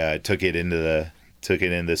basically took it in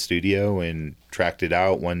the studio and tracked it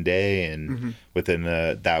out one day, and within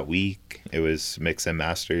that week it was mixed and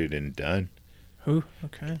mastered and done. Ooh,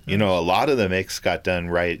 okay. You know, a lot of the mix got done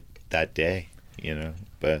right that day,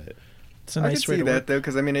 but It's a I nice can way see to that work. though,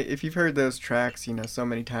 because I mean, if you've heard those tracks, so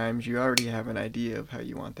many times, you already have an idea of how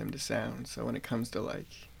you want them to sound. So when it comes to like,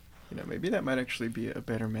 maybe that might actually be a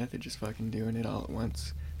better method, just fucking doing it all at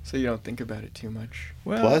once, so you don't think about it too much.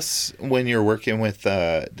 Well, plus when you're working with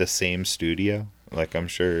the same studio, like I'm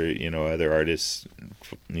sure other artists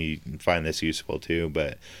you can find this useful too,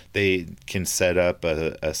 but they can set up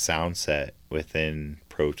a sound set within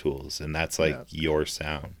Pro Tools, and that's like your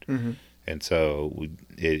sound, and so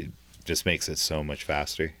it just makes it so much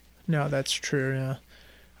faster. no, that's true. Yeah,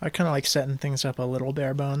 I kind of like setting things up a little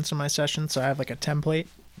bare bones in my session, so I have like a template,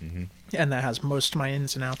 and that has most of my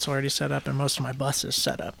ins and outs already set up, and most of my buses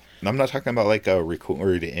set up. And I'm not talking about like a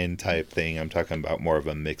record in type thing. I'm talking about more of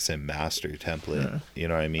a mix and master template. You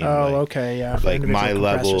know what I mean? Oh, Like, okay, yeah. for like individual my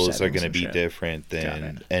compressor levels are settings going to and be shit. different Got than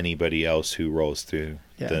it. anybody else who rolls through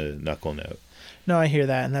Yeah. the knuckle note. No, I hear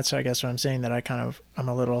that, and that's I guess what I'm saying, that I'm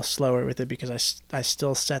a little slower with it because I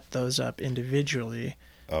still set those up individually.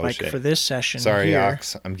 Oh, like shit. for this session. Sorry, here,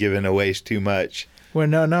 Ox. I'm giving away too much. Well,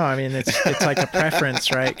 no. I mean, it's like a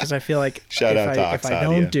preference, right? Because I feel like Shout out to if I Ox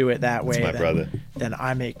don't Audio. do it that way, my brother. then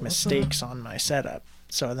I make mistakes on my setup.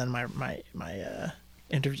 So then my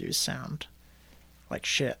interviews sound like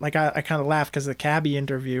shit. Like I kind of laugh because the cabbie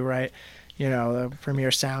interview, right? The premier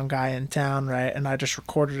sound guy in town, right? And I just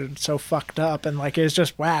recorded it so fucked up, and like it was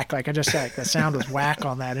just whack. Like the sound was whack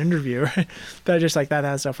on that interview, right? But I just like that.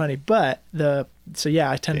 That's so funny. But I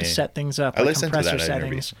tend to Damn. set things up I like listened to compressor that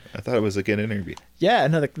interview. settings. I thought it was a good interview. Yeah,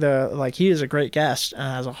 no, the like he is a great guest and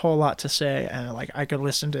has a whole lot to say, and like I could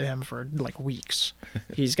listen to him for like weeks.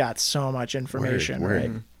 He's got so much information, Word.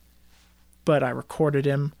 right? But I recorded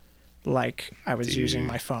him like I was using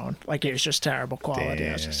Dude. my phone. Like it was just terrible quality.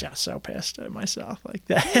 I was Damn. just so pissed at myself like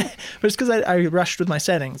that. But it's because I rushed with my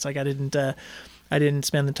settings. Like I didn't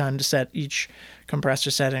spend the time to set each compressor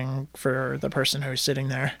setting for the person who's sitting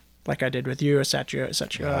there. Like I did with you, I set you up.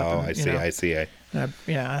 Oh, and, I see. I see.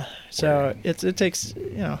 yeah. So it takes,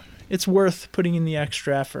 it's worth putting in the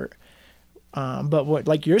extra effort. But what,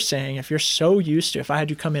 like you're saying, if you're so used to, if I had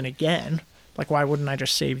to come in again, like why wouldn't I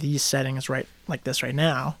just save these settings right like this right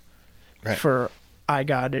now? Right. For I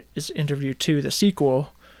Got It is interview 2, the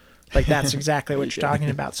sequel. Like that's exactly what you're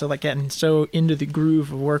talking about. So like getting so into the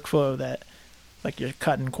groove of workflow that like you're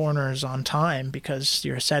cutting corners on time because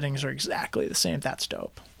your settings are exactly the same. That's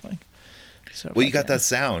dope. Like, so Well, you got yeah. that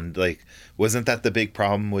sound. Like, wasn't that the big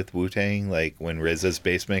problem with Wu-Tang? Like when RZA's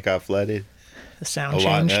basement got flooded? The sound A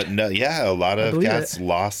changed. lot I of believe cats it.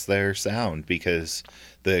 lost their sound because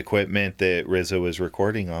the equipment that RZA was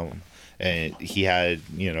recording on, and he had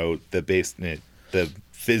the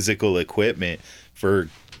physical equipment for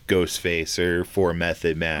Ghostface or for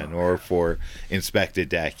Method Man or for Inspector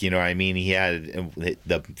Deck. You know what I mean? He had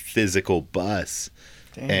the physical bus.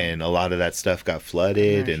 Damn. And a lot of that stuff got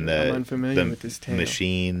flooded, I'm and unfamiliar the with this tale.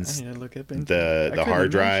 machines, I need to look up into the it. I couldn't hard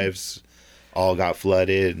imagine. drives all got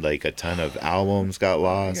flooded. Like a ton of albums got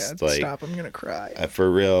lost. God, Like stop! I'm gonna cry.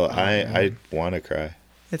 for real, I want to cry.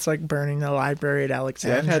 It's like burning the library at See,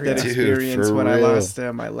 Alexandria. I've had that Dude, experience for when I real. lost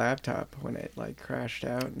my laptop when it like crashed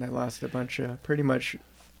out, and I lost a bunch of pretty much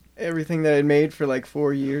everything that I'd made for like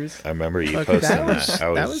 4 years. I remember you Look, posting that was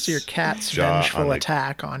I that was your cat's jaw on vengeful the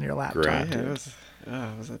attack on your laptop. ground. Yeah, dude.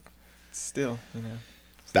 it was still,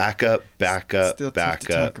 back up, still tough back to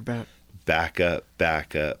talk up, about. back up,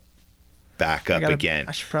 back up, back I up gotta- again.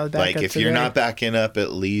 I should probably back Like up if you're today. not backing up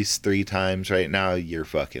at least 3 times right now, you're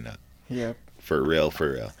fucking up. Yep. For real.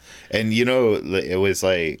 And it was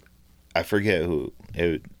like, I forget who,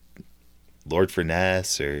 Lord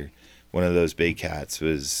Finesse or one of those big cats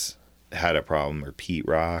had a problem, or Pete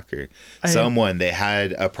Rock or someone. They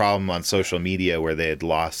had a problem on social media where they had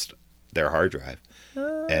lost their hard drive.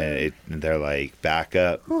 And they're like, back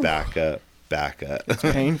up, back up, back up, It's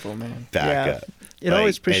painful, man. back Yeah. up. It Like,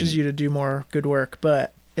 always pushes and- you to do more good work,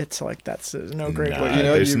 but it's like that's no great Nah, way. you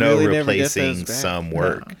know, there's you no really never get replacing those back. some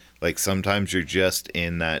work. Like sometimes you're just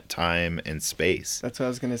in that time and space. That's what I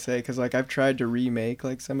was gonna say, because like I've tried to remake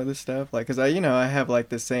like some of the stuff, like because I have like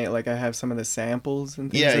the same, like I have some of the samples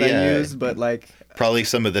and things Yeah, that yeah. I use, but like Probably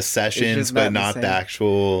some of the sessions, just but not the not the same.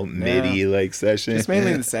 actual MIDI like session. it's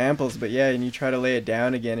mainly the samples. But yeah, and you try to lay it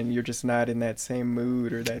down again, and you're just not in that same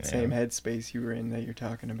mood or that same headspace you were in that you're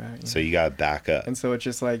talking about. So you got to back up. and so it's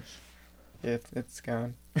just like, yeah, it's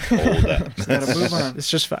gone. Hold up. Just gotta move on. It's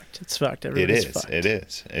just fucked. It's fucked. It Everybody's is. fucked. It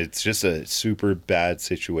is. It's just a super bad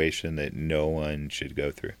situation that no one should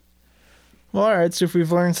go through. Well, all right. So if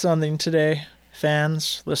we've learned something today,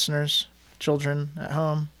 fans, listeners, children at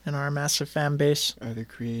home, in our massive fan base, Other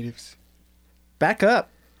creatives. back up.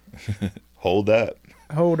 Hold up.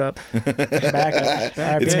 Hold up. Back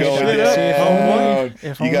up. It's Okay, going Dog. down. See,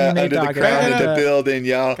 if You only got Nate Under the Dogg Crown had in the that. building,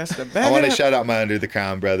 y'all. Got to I back want it to up. shout out my Under the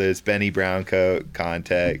Crown brothers, Benny Browncoat,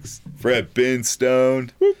 Context, Fred Binstone.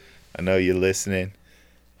 I know you're listening.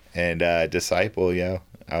 And Disciple, yo,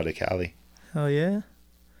 out of Cali. Hell yeah.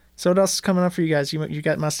 So what else is coming up for you guys? You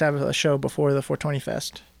must have a show before the 420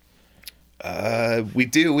 Fest. We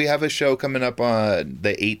do. We have a show coming up on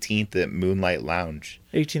the 18th at Moonlight Lounge.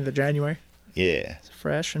 18th of January. Yeah. It's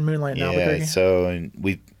fresh and Moonlight in Yeah, Albuquerque. so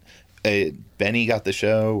and Benny got the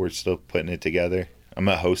show. We're still putting it together. I'm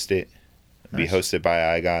gonna host it. Be Nice. hosted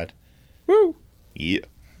by iGod. Woo! Yeah,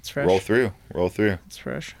 It's fresh. roll through. It's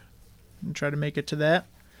fresh. And try to make it to that.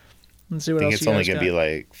 And see I what think else it's you only guys gonna got. be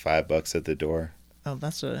like $5 at the door. Oh,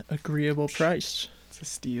 that's a agreeable price. It's a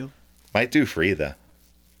steal. Might do free though.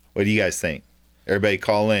 What do you guys think? Everybody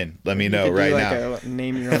call in. Let me You know could do, right like, now. a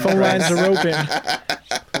name your own Phone lines price. are open.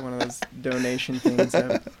 Put one of those donation things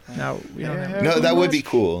up. No, we don't have. No, that would be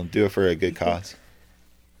cool. Do it for a good cause.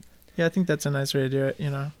 Yeah, I think that's a nice way to do it. You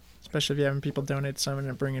know, especially if you're having people donate something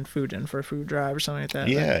and bringing food in for a food drive or something like that.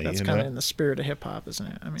 Yeah, that's you kind know. of in the spirit of hip hop, isn't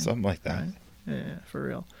it? I mean, Something like that. right? Yeah, for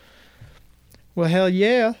real. Well, hell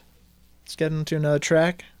yeah. Let's get into another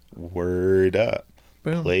track. Word up.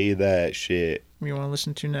 Boom. Play that shit. What you want to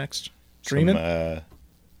listen to next? Dreaming?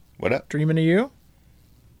 What up? Dreaming of you?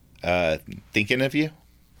 Thinking of you.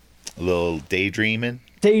 A little daydreaming.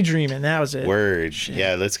 Daydreaming. That was it. Word. Shit.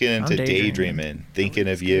 Yeah, let's get into I'm daydreaming. daydreaming. Thinking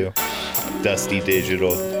of you. Dusty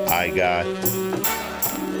Digital. iGod.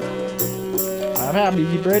 I'm happy.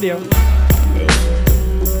 Keep radio.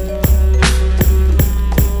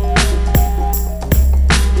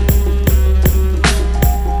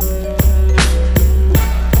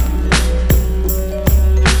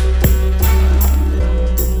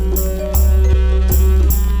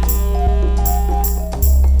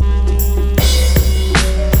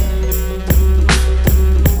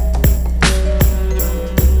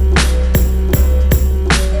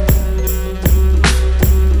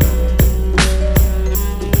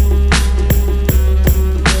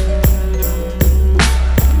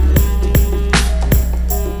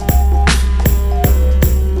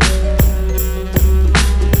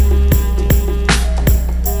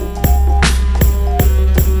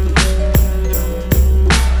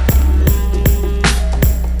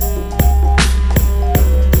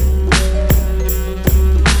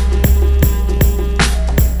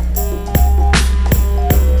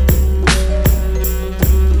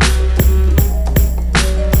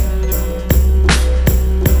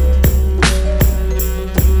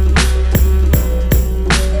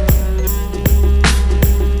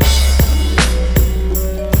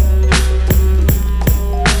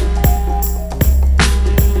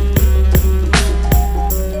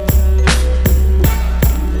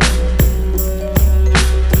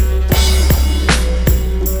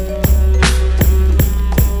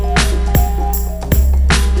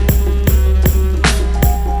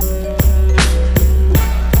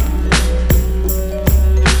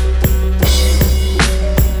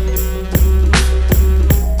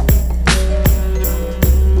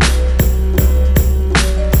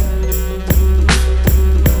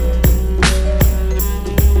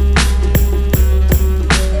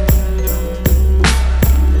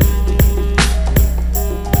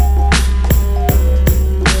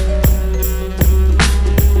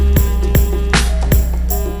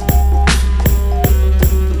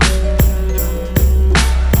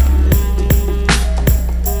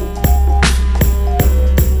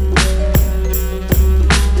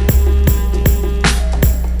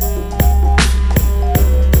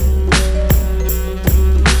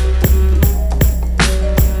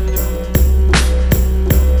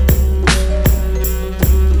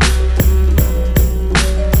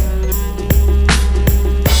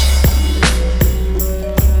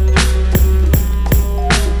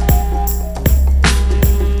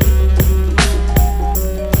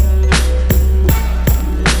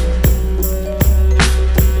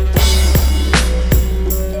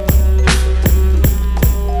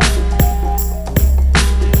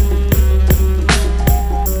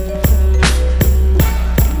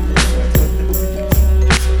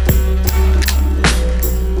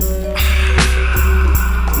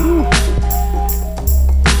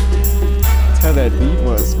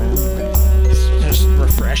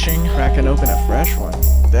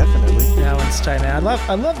 one's tight, man.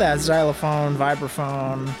 I love that xylophone,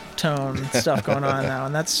 vibraphone, tone stuff going on now,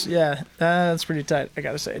 and that's pretty tight. I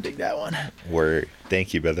gotta say, I dig that one. Word.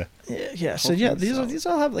 Thank you, brother. Yeah. So yeah, these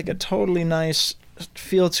all have like a totally nice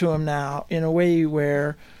feel to them now, in a way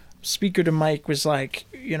where Speaker to Mic was like,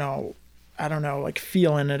 you know, I don't know, like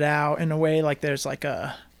feeling it out in a way. Like there's like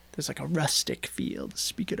a rustic feel to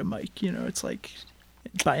Speaker to Mic. You know, it's like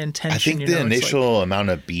by intention. I think you the know, initial amount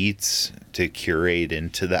of beats to curate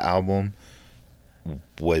into the album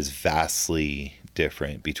was vastly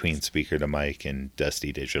different between Speaker to Mic and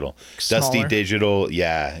Dusty Digital. Smaller. Dusty Digital,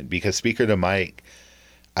 yeah, because Speaker to Mic,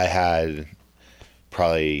 I had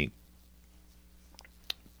probably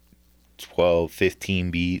 12,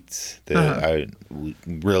 15 beats that I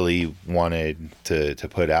really wanted to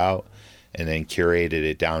put out, and then curated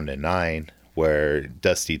it down to 9, where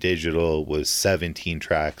Dusty Digital was 17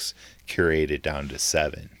 tracks curated down to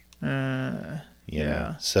 7. You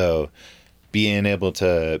know? So being able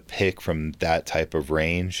to pick from that type of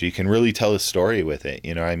range, you can really tell a story with it,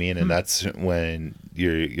 you know what I mean? And that's when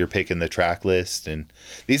you're picking the track list, and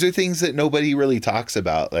these are things that nobody really talks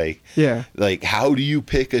about, like how do you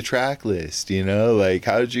pick a track list, you know, like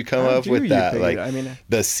how did you come up with that, like I mean,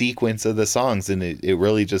 the sequence of the songs, and it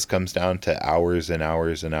really just comes down to hours and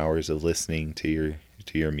hours and hours of listening to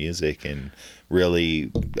your music and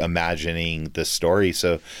really imagining the story.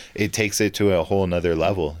 So it takes it to a whole nother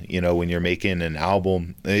level, you know. When you're making an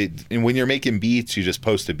album, and when you're making beats, you just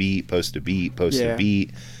post a beat, and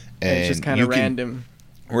it's just kind of random,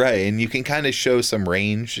 right? And you can kind of show some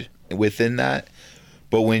range within that,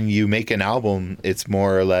 but when you make an album, it's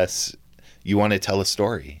more or less, you want to tell a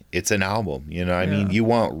story. It's an album, you know what I mean? You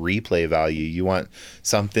want replay value. You want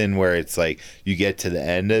something where it's like you get to the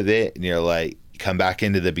end of it and you're like, come back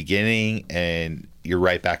into the beginning and you're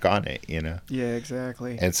right back on it, you know? Yeah,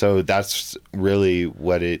 exactly. And so that's really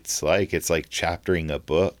what it's like. It's like chaptering a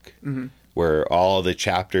book, where all the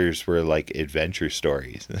chapters were like adventure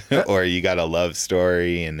stories, or you got a love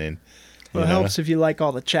story, and then well, it helps if you like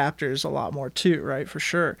all the chapters a lot more too, right? For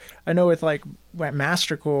sure. I know with like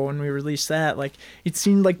Mastercool, when we released that, like it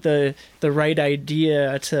seemed like the right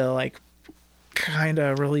idea to like kind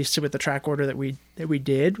of release it with the track order that we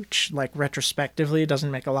did, which like retrospectively doesn't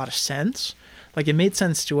make a lot of sense. Like it made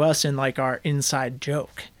sense to us in like our inside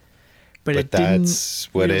joke, but it that's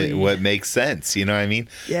didn't really... what makes sense, you know what I mean?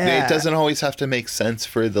 Yeah, it doesn't always have to make sense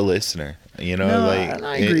for the listener, you know. No, like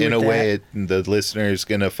I agree in a with way the listener is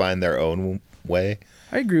gonna find their own way.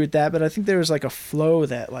 I agree with that, but I think there was like a flow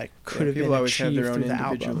that like could have been people always achieved have their own through the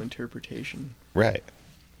individual album. interpretation. Right.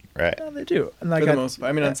 Yeah, they do. And like for the most part.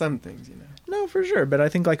 I mean, on some things, you know. No, for sure. But I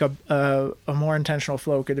think like a more intentional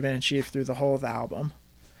flow could have been achieved through the whole of the album,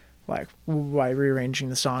 like by rearranging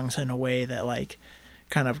the songs in a way that like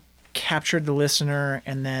kind of captured the listener,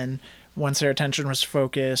 and then once their attention was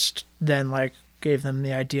focused, then like gave them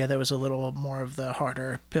the idea that was a little more of the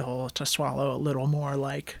harder pill to swallow, a little more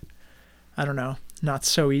like, I don't know, not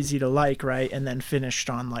so easy to like, right? And then finished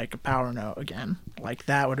on like a power note again. Like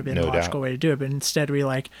that would have been No the logical doubt. way to do it. But instead we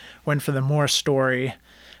like went for the more story,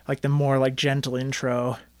 like the more like gentle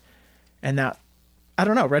intro. And that, I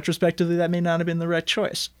don't know, retrospectively that may not have been the right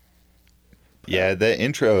choice. Yeah, the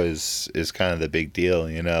intro is kind of the big deal,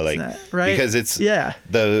 you know, like right? because it's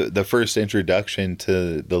the first introduction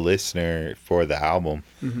to the listener for the album,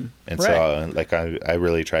 and so like I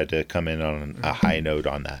really tried to come in on a high note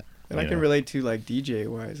on that. And I can relate to like DJ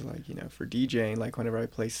wise, like, you know, for DJing, like whenever I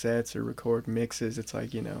play sets or record mixes, it's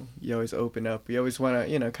like, you know, you always open up. You always want to,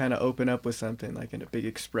 you know, kind of open up with something like in a big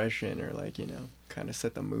expression, or like, you know, kind of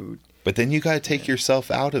set the mood. But then you got to take yourself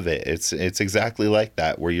out of it. It's exactly like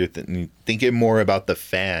that, where you're thinking more about the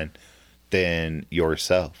fan than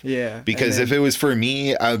yourself. Yeah. Because if it was for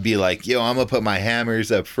me, I would be like, yo, I'm going to put my hammers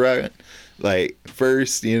up front, like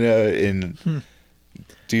first, you know, and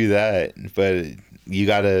do that. But you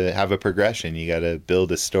got to have a progression. You got to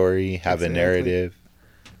build a story, have a narrative,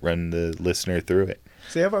 run the listener through it.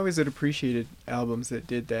 See, I've always appreciated albums that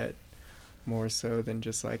did that more so than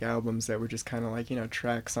just like albums that were just kind of like, you know,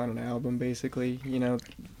 tracks on an album basically, you know.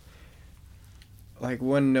 Like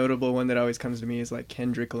one notable one that always comes to me is like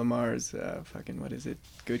Kendrick Lamar's what is it,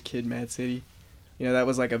 Good Kid, Mad City. You know, that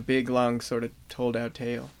was like a big long sort of told out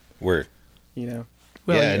tale. Word. You know.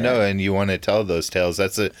 Well, and you want to tell those tales.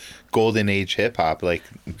 That's a golden age hip hop, like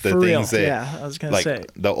the For things real. that I was gonna like say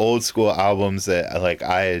the old school albums that like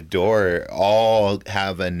I adore all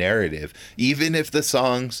have a narrative. Even if the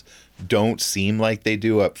songs don't seem like they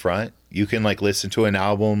do up front, you can like listen to an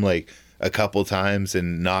album like a couple times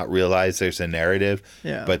and not realize there's a narrative.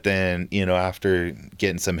 Yeah. But then, after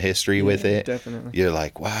getting some history with it, definitely. you're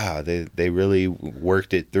like, wow, they really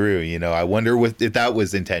worked it through. I wonder if that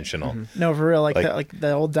was intentional. No, for real, like Like-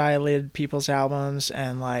 the old Dilated People's albums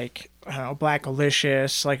and like I don't know, Black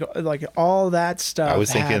Alicious, like all that stuff. I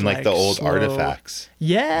was thinking had, like the old slow- Artifacts.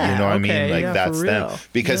 Yeah, You know what I mean? okay, Like yeah, that's for them. real.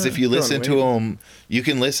 Because Yeah. if you listen to Going them, you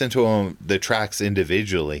can listen to them, the tracks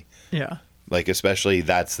individually. Yeah. Like especially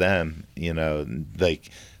That's Them, like,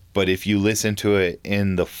 but if you listen to it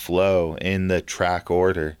in the flow, in the track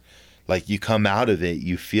order, like you come out of it,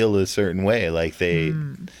 you feel a certain way. Like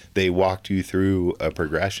they walked you through a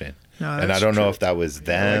progression. No, And I that's don't know true. if that was Like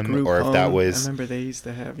them Group or if that Home, was I remember they used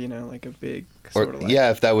to have, like a big or sort of like yeah,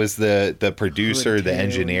 if that was the producer, hood the tail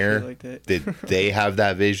and engineer, shit like that. did they have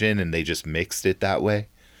that vision and they just mixed it that way?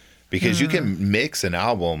 Because you can mix an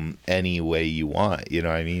album any way you want. You know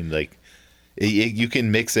what I mean? Like you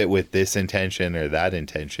can mix it with this intention or that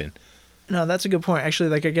intention. No, that's a good point. Actually,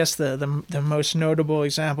 like I guess the most notable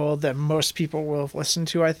example that most people will listen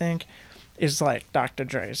to, I think, is like Dr.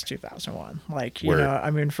 Dre's 2001. Like, Word. I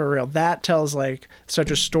mean, for real, that tells like such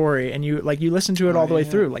a story, and you listen to it all the way yeah.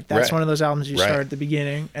 through. Like that's Right. one of those albums you Right. start at the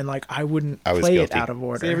beginning, and like I wouldn't I was play it guilty. out of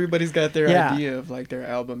order. See, everybody's got their Yeah. idea of like their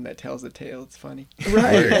album that tells a tale. It's funny.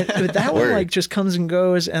 Right, Word. but that one Word. like just comes and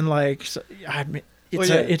goes, and like I mean, it's Well,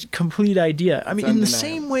 yeah. it's a complete idea. I mean, in the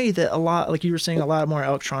same undeniable. way that a lot, like you were saying, a lot more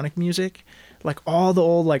electronic music, like all the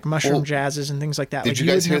old like mushroom Well, jazzes and things like that. Did like, you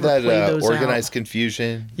would guys hear never that play those Organized out.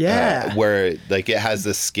 Confusion? Yeah. Where like it has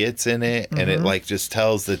the skits in it and it like just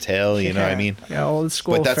tells the tale, you know what I Yeah. mean? Yeah, old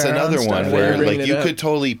school. But that's Pharaoh another and one stuff. where Bringing like it you up. could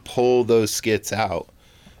totally pull those skits out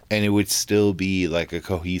and it would still be like a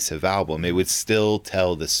cohesive album. It would still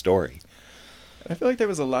tell the story. I feel like there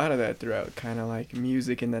was a lot of that throughout kind of like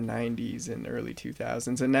music in the 90s and early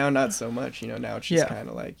 2000s. And now not so much, now it's just Yeah. kind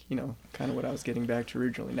of like, kind of what I was getting back to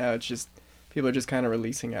originally. Now it's just people are just kind of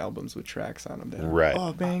releasing albums with tracks on them that are, Right.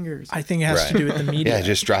 oh, bangers. I think it has to Right. do with the media. Yeah,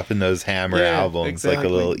 just dropping those hammer Yeah, albums like a exactly.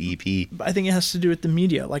 little E EP. I think it has to do with the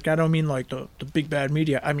media. Like I don't mean like the big bad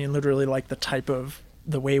media. I mean literally like the type of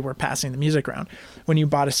the way we're passing the music around. When you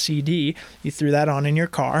bought a CD, you threw that on in your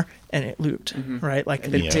car and it looped, right? Like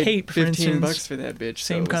And the you paid tape, for 15 instance. bucks for that bitch. so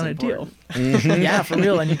Same it was kind of deal. important. Yeah, for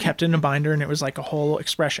real. And you kept it in a binder, and it was like a whole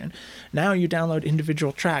expression. Now you download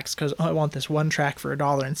individual tracks because I want this one track for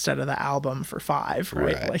 $1 instead of the album for $5,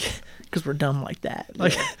 right? Right. Like, because we're dumb like that.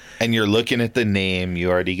 Like, And you're looking at the name, you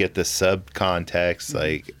already get the subcontext,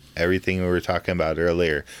 like everything we were talking about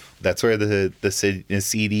earlier. That's where the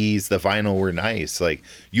CDs, the vinyl were nice. Like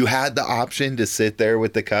you had the option to sit there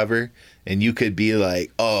with the cover and you could be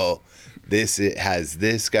like, oh, it has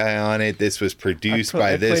this guy on it. This was produced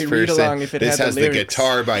by I'd this play read-along person. if it This had has the the lyrics.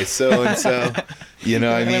 guitar by so and so. You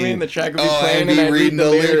know what I You know mean? the track would be oh, playing I'd and be I'd reading read the the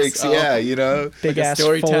lyrics. lyrics. Oh. Yeah, you know. big Like a ass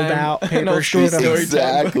story fold time. out An paper old short. story time.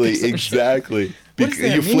 Exactly, Some shit. exactly. What Because does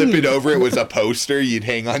that you flip it mean? over, it was a poster you'd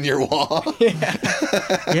hang on your wall.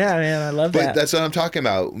 Yeah, man, I love But that. that's what I'm talking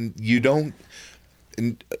about. You don't.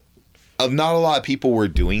 Not a lot of people were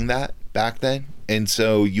doing that back then. And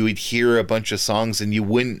so you would hear a bunch of songs and you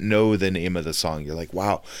wouldn't know the name of the song. You're like,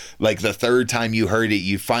 wow. Like the third time you heard it,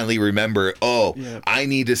 you finally remember, oh, Yeah. I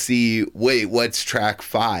need to see, wait, what's track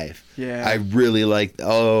 5? Yeah. I really like,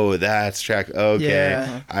 oh, that's track. Okay.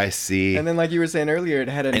 Yeah. I see. And then, like you were saying earlier, it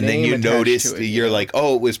had a And name then you attached noticed, to it, you're like,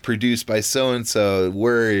 oh, it was produced by so and so.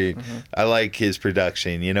 Word, Mm-hmm. I like his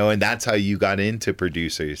production, and that's how you got into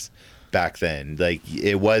producers back then. Like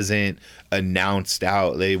it wasn't announced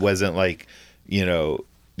out. It wasn't like,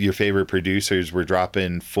 your favorite producers were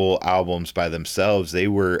dropping full albums by themselves. They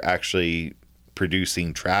were actually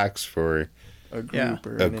producing tracks for a group Yeah.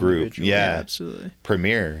 or A an group, individual. yeah. Absolutely.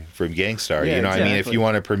 Premiere from Gangstar. Yeah, You know what I mean? If exactly. you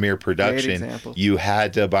want a Premiere production, example. you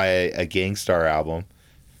had to buy a Gangstar album.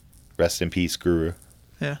 Rest in peace, Guru.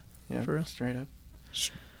 Yeah. Yeah, For real. straight up.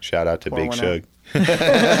 Shout out to Pour Big one Shug.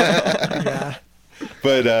 Yeah.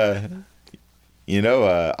 But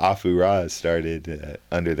Afu Ra started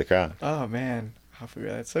Under the Crown. Oh man, I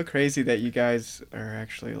forgot. It's so crazy that you guys are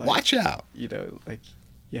actually like, Watch out. like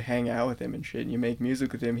you hang out with him and shit, and you make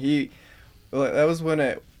music with him. That was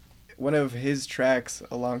one of his tracks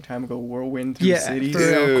a long time ago, Whirlwind Through Yeah, Cities. for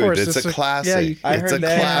real. Of Dude, course, it's it's a a- classic. yeah, you- I It's heard a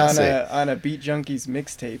that classic. on a Beat Junkies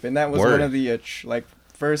mixtape, and that was Word. one of the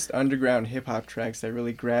first underground hip hop tracks that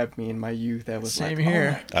really grabbed me in my youth. That was Same like,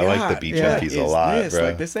 here. Oh my I like the God, Beat what Junkies a is lot, this? bro.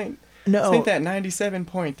 Like this ain't No. that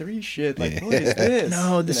 97.3 shit. Like Yeah. what is this?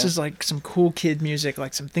 No, this You know? is like some cool kid music,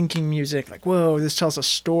 like some thinking music. Like, whoa, this tells a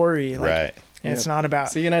story. Like, Right. And it's Yeah. not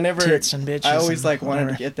about See, and I never tits and bitches. I always and like wanted to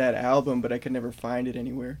whatever. get that album, but I could never find it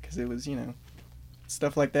anywhere because it was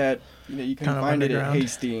stuff like that. You know, you can Kind of find it at underground.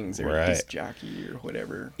 Hastings or Right. Disc Jockey or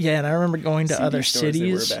whatever. Yeah, and I remember going to CD other stores they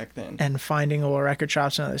cities were back then. and finding little record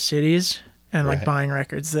shops in other cities and like Right. buying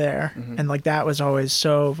records there. Mm-hmm. And like that was always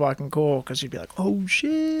so fucking cool because you'd be like, oh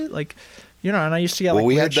shit, like, you know. And I used to get Well, like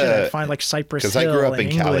we weird had shit. the- I'd find like Cypress 'cause I Hill grew up in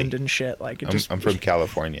in Cali. England and shit. Like it I'm from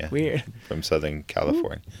California. weird. From Southern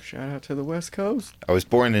California. Shout out to the West Coast. I was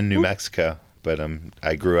born in New Mexico, but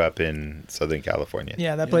I grew up in Southern California.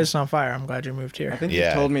 Yeah, that place is on fire. I'm glad you moved here. I think Yeah,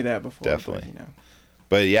 you told me that before. definitely. But, you know.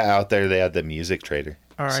 But yeah, out there they had the music trader.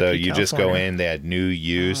 R.I.P. So you just go California. in, they had new,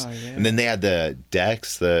 used, Oh, yeah. and then they had the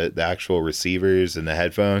decks, the actual receivers and the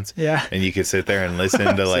headphones. Yeah. And you could sit there and listen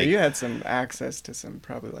to So like you had some access to some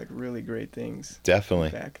probably like really great things definitely.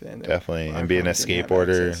 back then. that Definitely. our And being a phones didn't have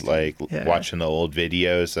skateboarder, access to. like Yeah. watching the old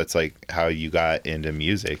videos, that's like how you got into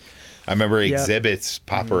music. I remember Yep. Exhibit's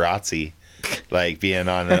paparazzi, like being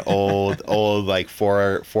on an old like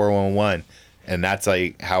 411. And that's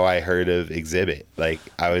like how I heard of Exhibit. Like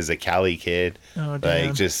I was a Cali kid, Oh, damn.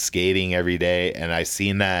 like just skating every day. And I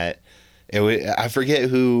seen that I forget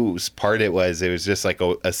whose part it was. It was just like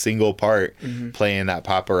a single part playing that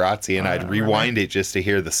paparazzi, and I'd rewind it just to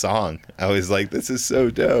hear the song. I was like, "This is so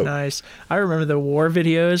dope." Nice. I remember the war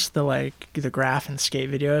videos, the graph and skate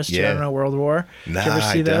videos. Do you Yeah. ever know World War? Nah, Did you ever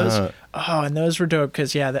see I those? don't. Oh, and those were dope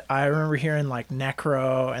because I remember hearing like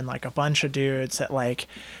Necro and like a bunch of dudes that like.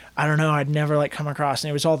 I don't know, I'd never like come across, and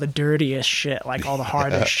it was all the dirtiest shit, like all the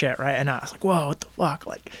hardest shit, right? And I was like, whoa, what the fuck?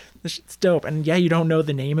 Like, this shit's dope. And yeah, you don't know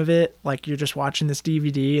the name of it. Like, you're just watching this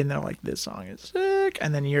DVD, and they're like, this song is sick.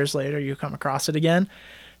 And then years later, you come across it again,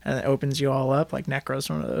 and it opens you all up. Like, Necro's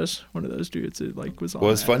one of those dudes that like was on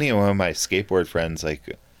Well, it's that. funny. One of my skateboard friends,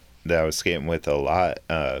 like that I was skating with a lot,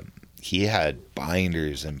 he had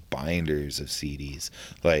binders and binders of CDs.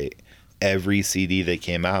 Like every CD that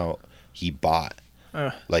came out, he bought.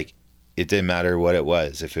 Like it didn't matter what it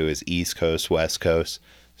was, if it was East Coast, West Coast.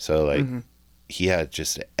 So like he had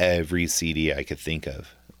just every CD I could think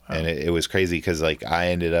of. And it was crazy because like I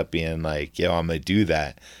ended up being like, yo, I'm gonna do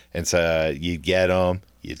that. And so you'd get them,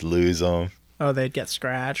 you'd lose them. Oh, they'd get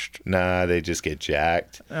scratched. Nah, they just get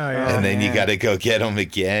jacked. Oh, yeah. And then you man. got to go get them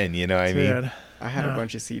again. You know what I mean? Dude. I had a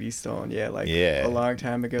bunch of CDs stolen. Yeah, like Yeah. a long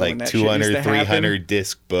time ago. when Like that shit used 200, to 300 happen.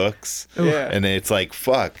 disc books. Yeah. And then it's like,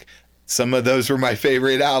 fuck. Some of those were my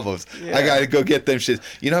favorite albums. I Yeah. got to go get them shit.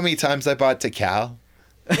 You know how many times I bought Tikal?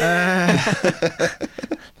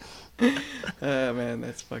 Oh man,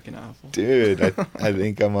 that's fucking awful. Dude, I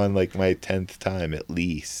think I'm on like my 10th time at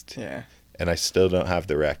least. Yeah. And I still don't have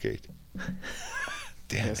the record.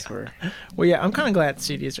 Damn Yes, it. we're Well, yeah, I'm kind of glad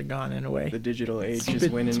CDs are gone in a way. the digital age It's a is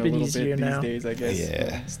bit- winning it's a a bit little easier bit these now. days, I guess.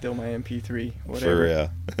 Yeah. Still my MP3. For Whatever.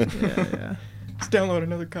 real. Yeah. Just download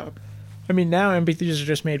another copy. I mean, now MP3s are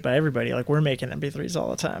just made by everybody. Like, we're making MP3s all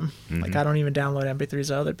the time. Like, I don't even download MP3s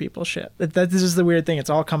of other people's shit. This is the weird thing. It's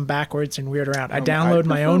all come backwards and weird around. I I download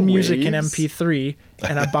my prefer own music in Waves. MP3,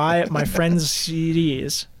 and I buy my friends'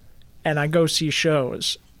 CDs, and I go see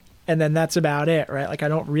shows. And then that's about it, right? Like, I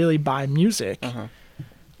don't really buy music, Uh-huh.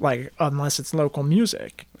 like, unless it's local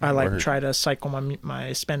music. I, like, Word. try to cycle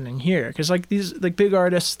my spending here. Because, like, these, like, big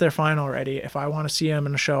artists, they're fine already. If I want to see them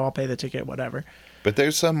in a show, I'll pay the ticket, whatever. But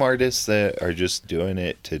there's some artists that are just doing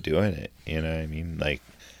it to doing it. You know what I mean? Like,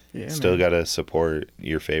 Yeah. still man. got to support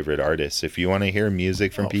your favorite artists. If you want to hear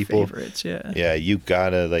music from All people, favorites, yeah. yeah, you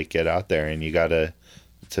gotta like get out there and you gotta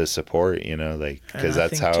to support. You know, like And because I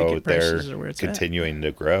that's think how ticket they're prices are where it's at. continuing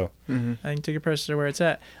to grow. Mm-hmm. I think ticket prices are where it's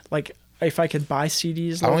at. Like, if I could buy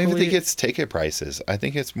CDs I don't even locally- think it's ticket prices. I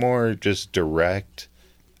think it's more just direct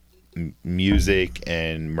music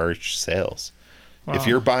and merch sales. If Wow,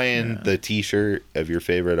 you're buying yeah. the T-shirt of your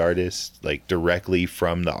favorite artist, like directly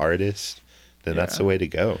from the artist, then that's Yeah. the way to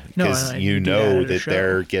go. No, Because and you you do that know at a that show.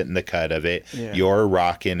 they're getting the cut of it. Yeah. You're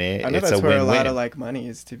rocking it. I know It's that's a where a win-win. lot of like money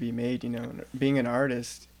is to be made. You know, being an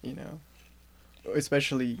artist. You know,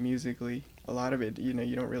 especially musically, a lot of it. You know,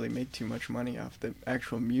 you don't really make too much money off the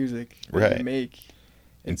actual music that Right. you make.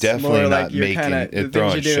 And It's definitely more not like you're making kinda- it the things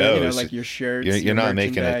throwing you do, You know, shows. like your shirts. You're your not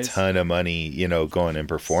making a merchandise. ton of money, you know, going and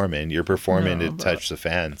performing. You're performing No, to but- touch the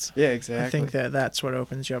fans. Yeah, exactly. I think that's what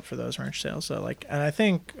opens you up for those merch sales. So, like, and I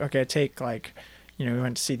think, okay, take, like, you know, we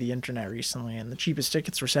went to see the internet recently, and the cheapest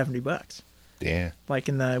tickets were $70. Yeah, Like,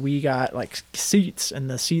 we got, like, seats, and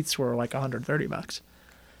the seats were, like, $130.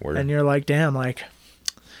 word. And you're like, damn, like, it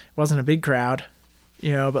wasn't a big crowd,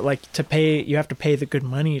 you know, but like to pay, you have to pay the good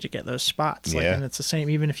money to get those spots. Like, Yeah. and it's the same,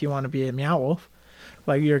 even if you want to be a Meow Wolf,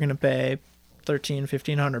 like you're going to pay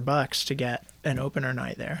 $1,500 to get an opener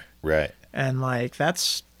night there. Right. And like,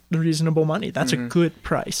 that's reasonable money. That's a good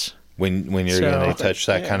price. when you're So- gonna touch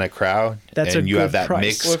that Yeah. kind of crowd, That's and a you have good that price.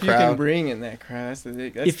 mixed Well, if you can crowd. bring in that crowd, that's the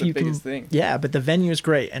biggest thing. Yeah, but the venue is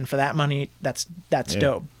great, and for that money, that's Yeah.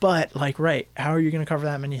 dope. But like, right, how are you going to cover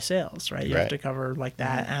that many sales? Right, you have Right. to cover like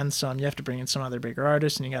that and some. You have to bring in some other bigger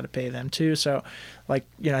artists, and you got to pay them too. So, like,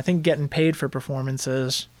 I think getting paid for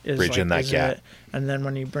performances is Bridging that is gap. it. And then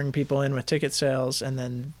when you bring people in with ticket sales, and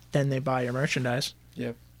then they buy your merchandise,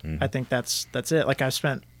 Yep. I think that's it. Like, I've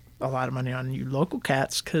spent a lot of money on you local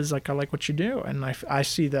cats because like I like what you do, and I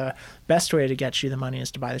see the best way to get you the money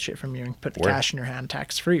is to buy the shit from you and put the Word. cash in your hand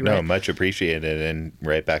tax free. No, Right? much appreciated, and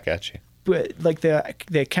right back at you. But like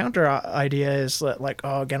the counter idea is like,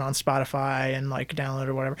 oh, get on Spotify and like download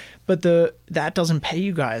or whatever. But that doesn't pay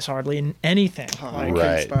you guys hardly anything. Oh, I Like, don't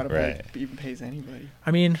Right, think Spotify right. even pays anybody.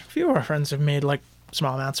 I mean, a few of our friends have made like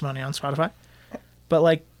small amounts of money on Spotify, but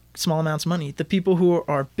like small amounts of money. The people who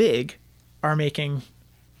are big are making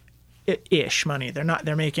ish money.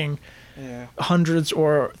 They're making Yeah. hundreds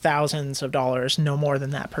or thousands of dollars, no more than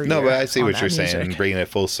that per year. No, but I see on what that you're saying. music. Bringing it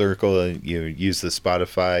full circle, and you use the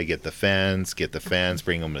Spotify, get the fans,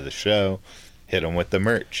 bring them to the show, hit them with the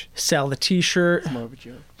merch. Sell the T-shirt, It's more of a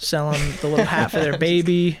joke. sell them the little hat for their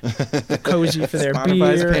baby, the cozy for their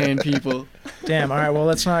Spotify's beer. paying people. Damn. All right. Well,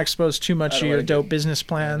 let's not expose too much I of don't your wanna dope get- business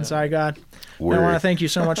plans. I got. I Word. want to thank you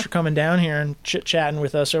so much for coming down here and chit chatting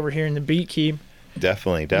with us over here in the Beat Keep.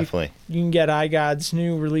 Definitely. You can get iGod's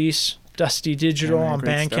new release, Dusty Digital, Yeah, on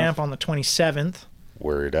great Bandcamp stuff. on the 27th.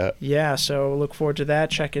 Word up. Yeah, so look forward to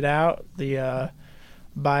that. Check it out. The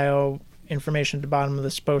bio information at the bottom of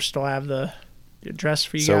this post will have the address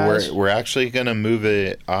for you So guys. we're actually gonna move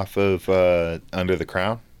it off of Under the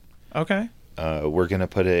Crown. Okay. We're gonna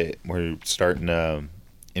put it. We're starting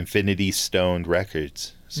Infinity Stoned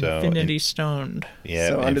Records. So Infinity Stoned. yeah,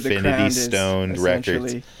 So Under the Crown Infinity is Stoned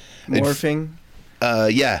Records. essentially morphing.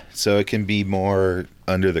 Yeah, so it can be more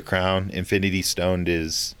Under the Crown. Infinity Stoned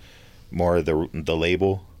is more the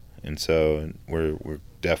label, and so we're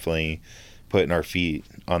definitely putting our feet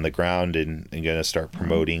on the ground and gonna start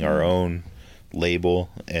promoting our own label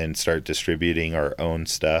and start distributing our own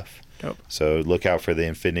stuff. Dope. So look out for the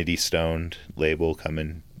Infinity Stoned label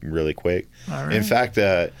coming really quick. All right. In fact,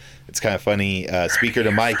 it's kind of funny. Speaker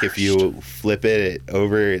to mic, if you flip it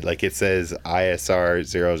over, like it says ISR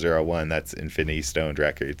 001, that's Infinity Stoned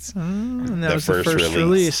Records. And that The was first the first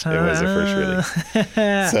release. release. It was the first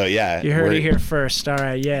release. So yeah, You heard we're- it here first. All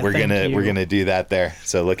right. Yeah. We're thank gonna you. we're gonna do that there.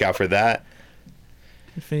 So look out for that.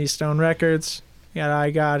 Infinity Stone Records. You got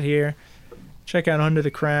iGod here. Check out Under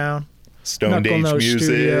the Crown. Stone Knuckle Dance Nose Music.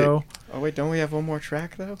 Studio. Oh wait, don't we have one more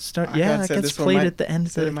track though? Start, I yeah, God that said gets this one played might- at the end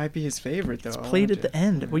of Said it the. might be his favorite though. It's I played wanted at the to-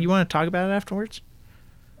 end. Well, you want to talk about it afterwards?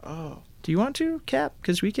 Oh, Do you want to, Cap?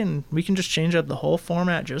 Because we can just change up the whole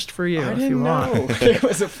format just for you I if you didn't want. know there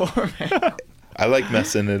was a format. I like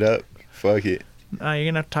messing it up. Fuck it. You're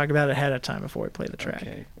gonna have to talk about it ahead of time before we play the track.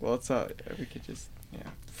 Okay, well it's we could just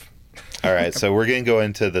All right, so we're gonna go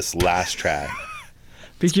into this last track.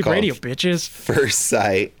 Beekeep called- Radio, bitches. First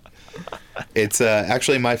Sight. It's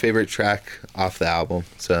actually my favorite track off the album,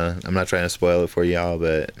 so I'm not trying to spoil it for y'all,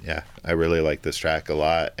 but yeah, I really like this track a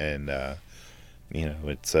lot, and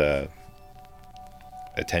it's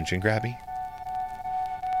attention grabby.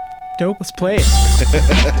 Dope. Let's play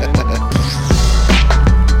it.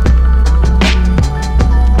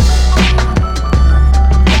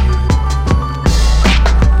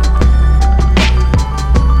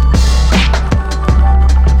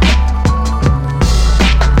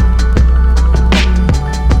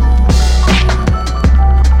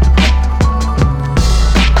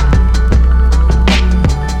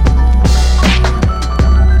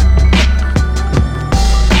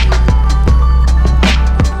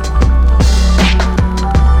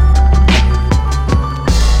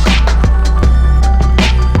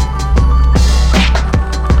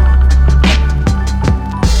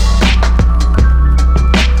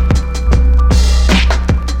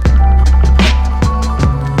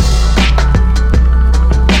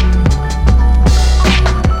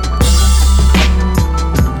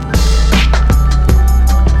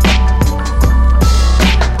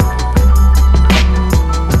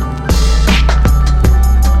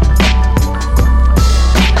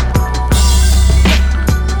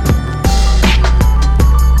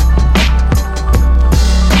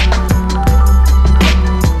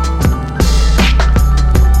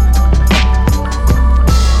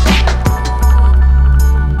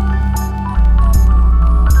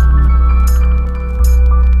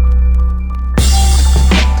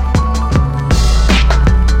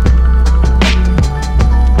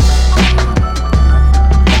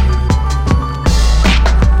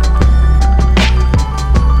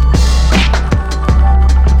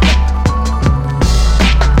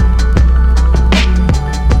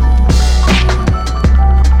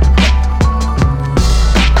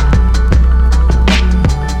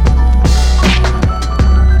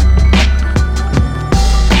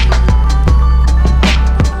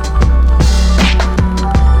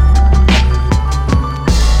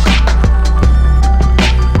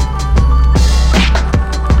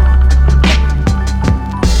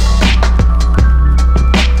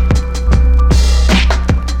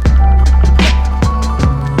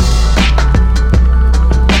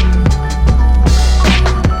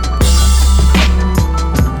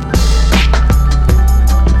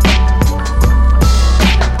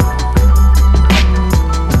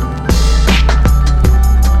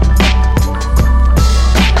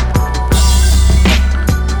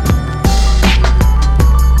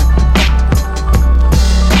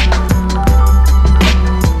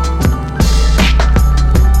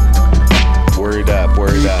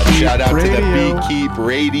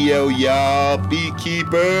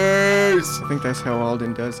 Beatkeepers. I think that's how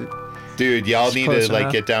Alden does it. Dude, y'all It's need close to like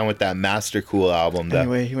enough. get down with that Master Cool album. That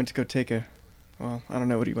Anyway, he went to go take well, I don't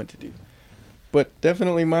know what he went to do. But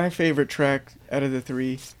definitely my favorite track out of the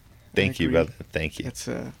three. Thank you, agree. brother. Thank you. That's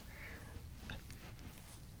I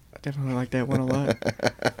definitely like that one a lot.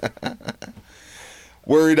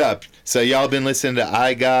 Word up. So y'all been listening to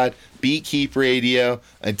I Got Beatkeep Radio.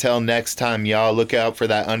 Until next time, y'all, look out for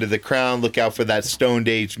that Under the Crown. Look out for that Stoned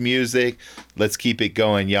Age music. Let's keep it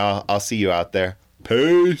going, y'all. I'll see you out there.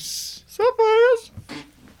 Peace.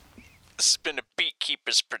 This has been a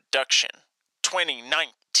Beatkeepers production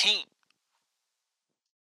 2019.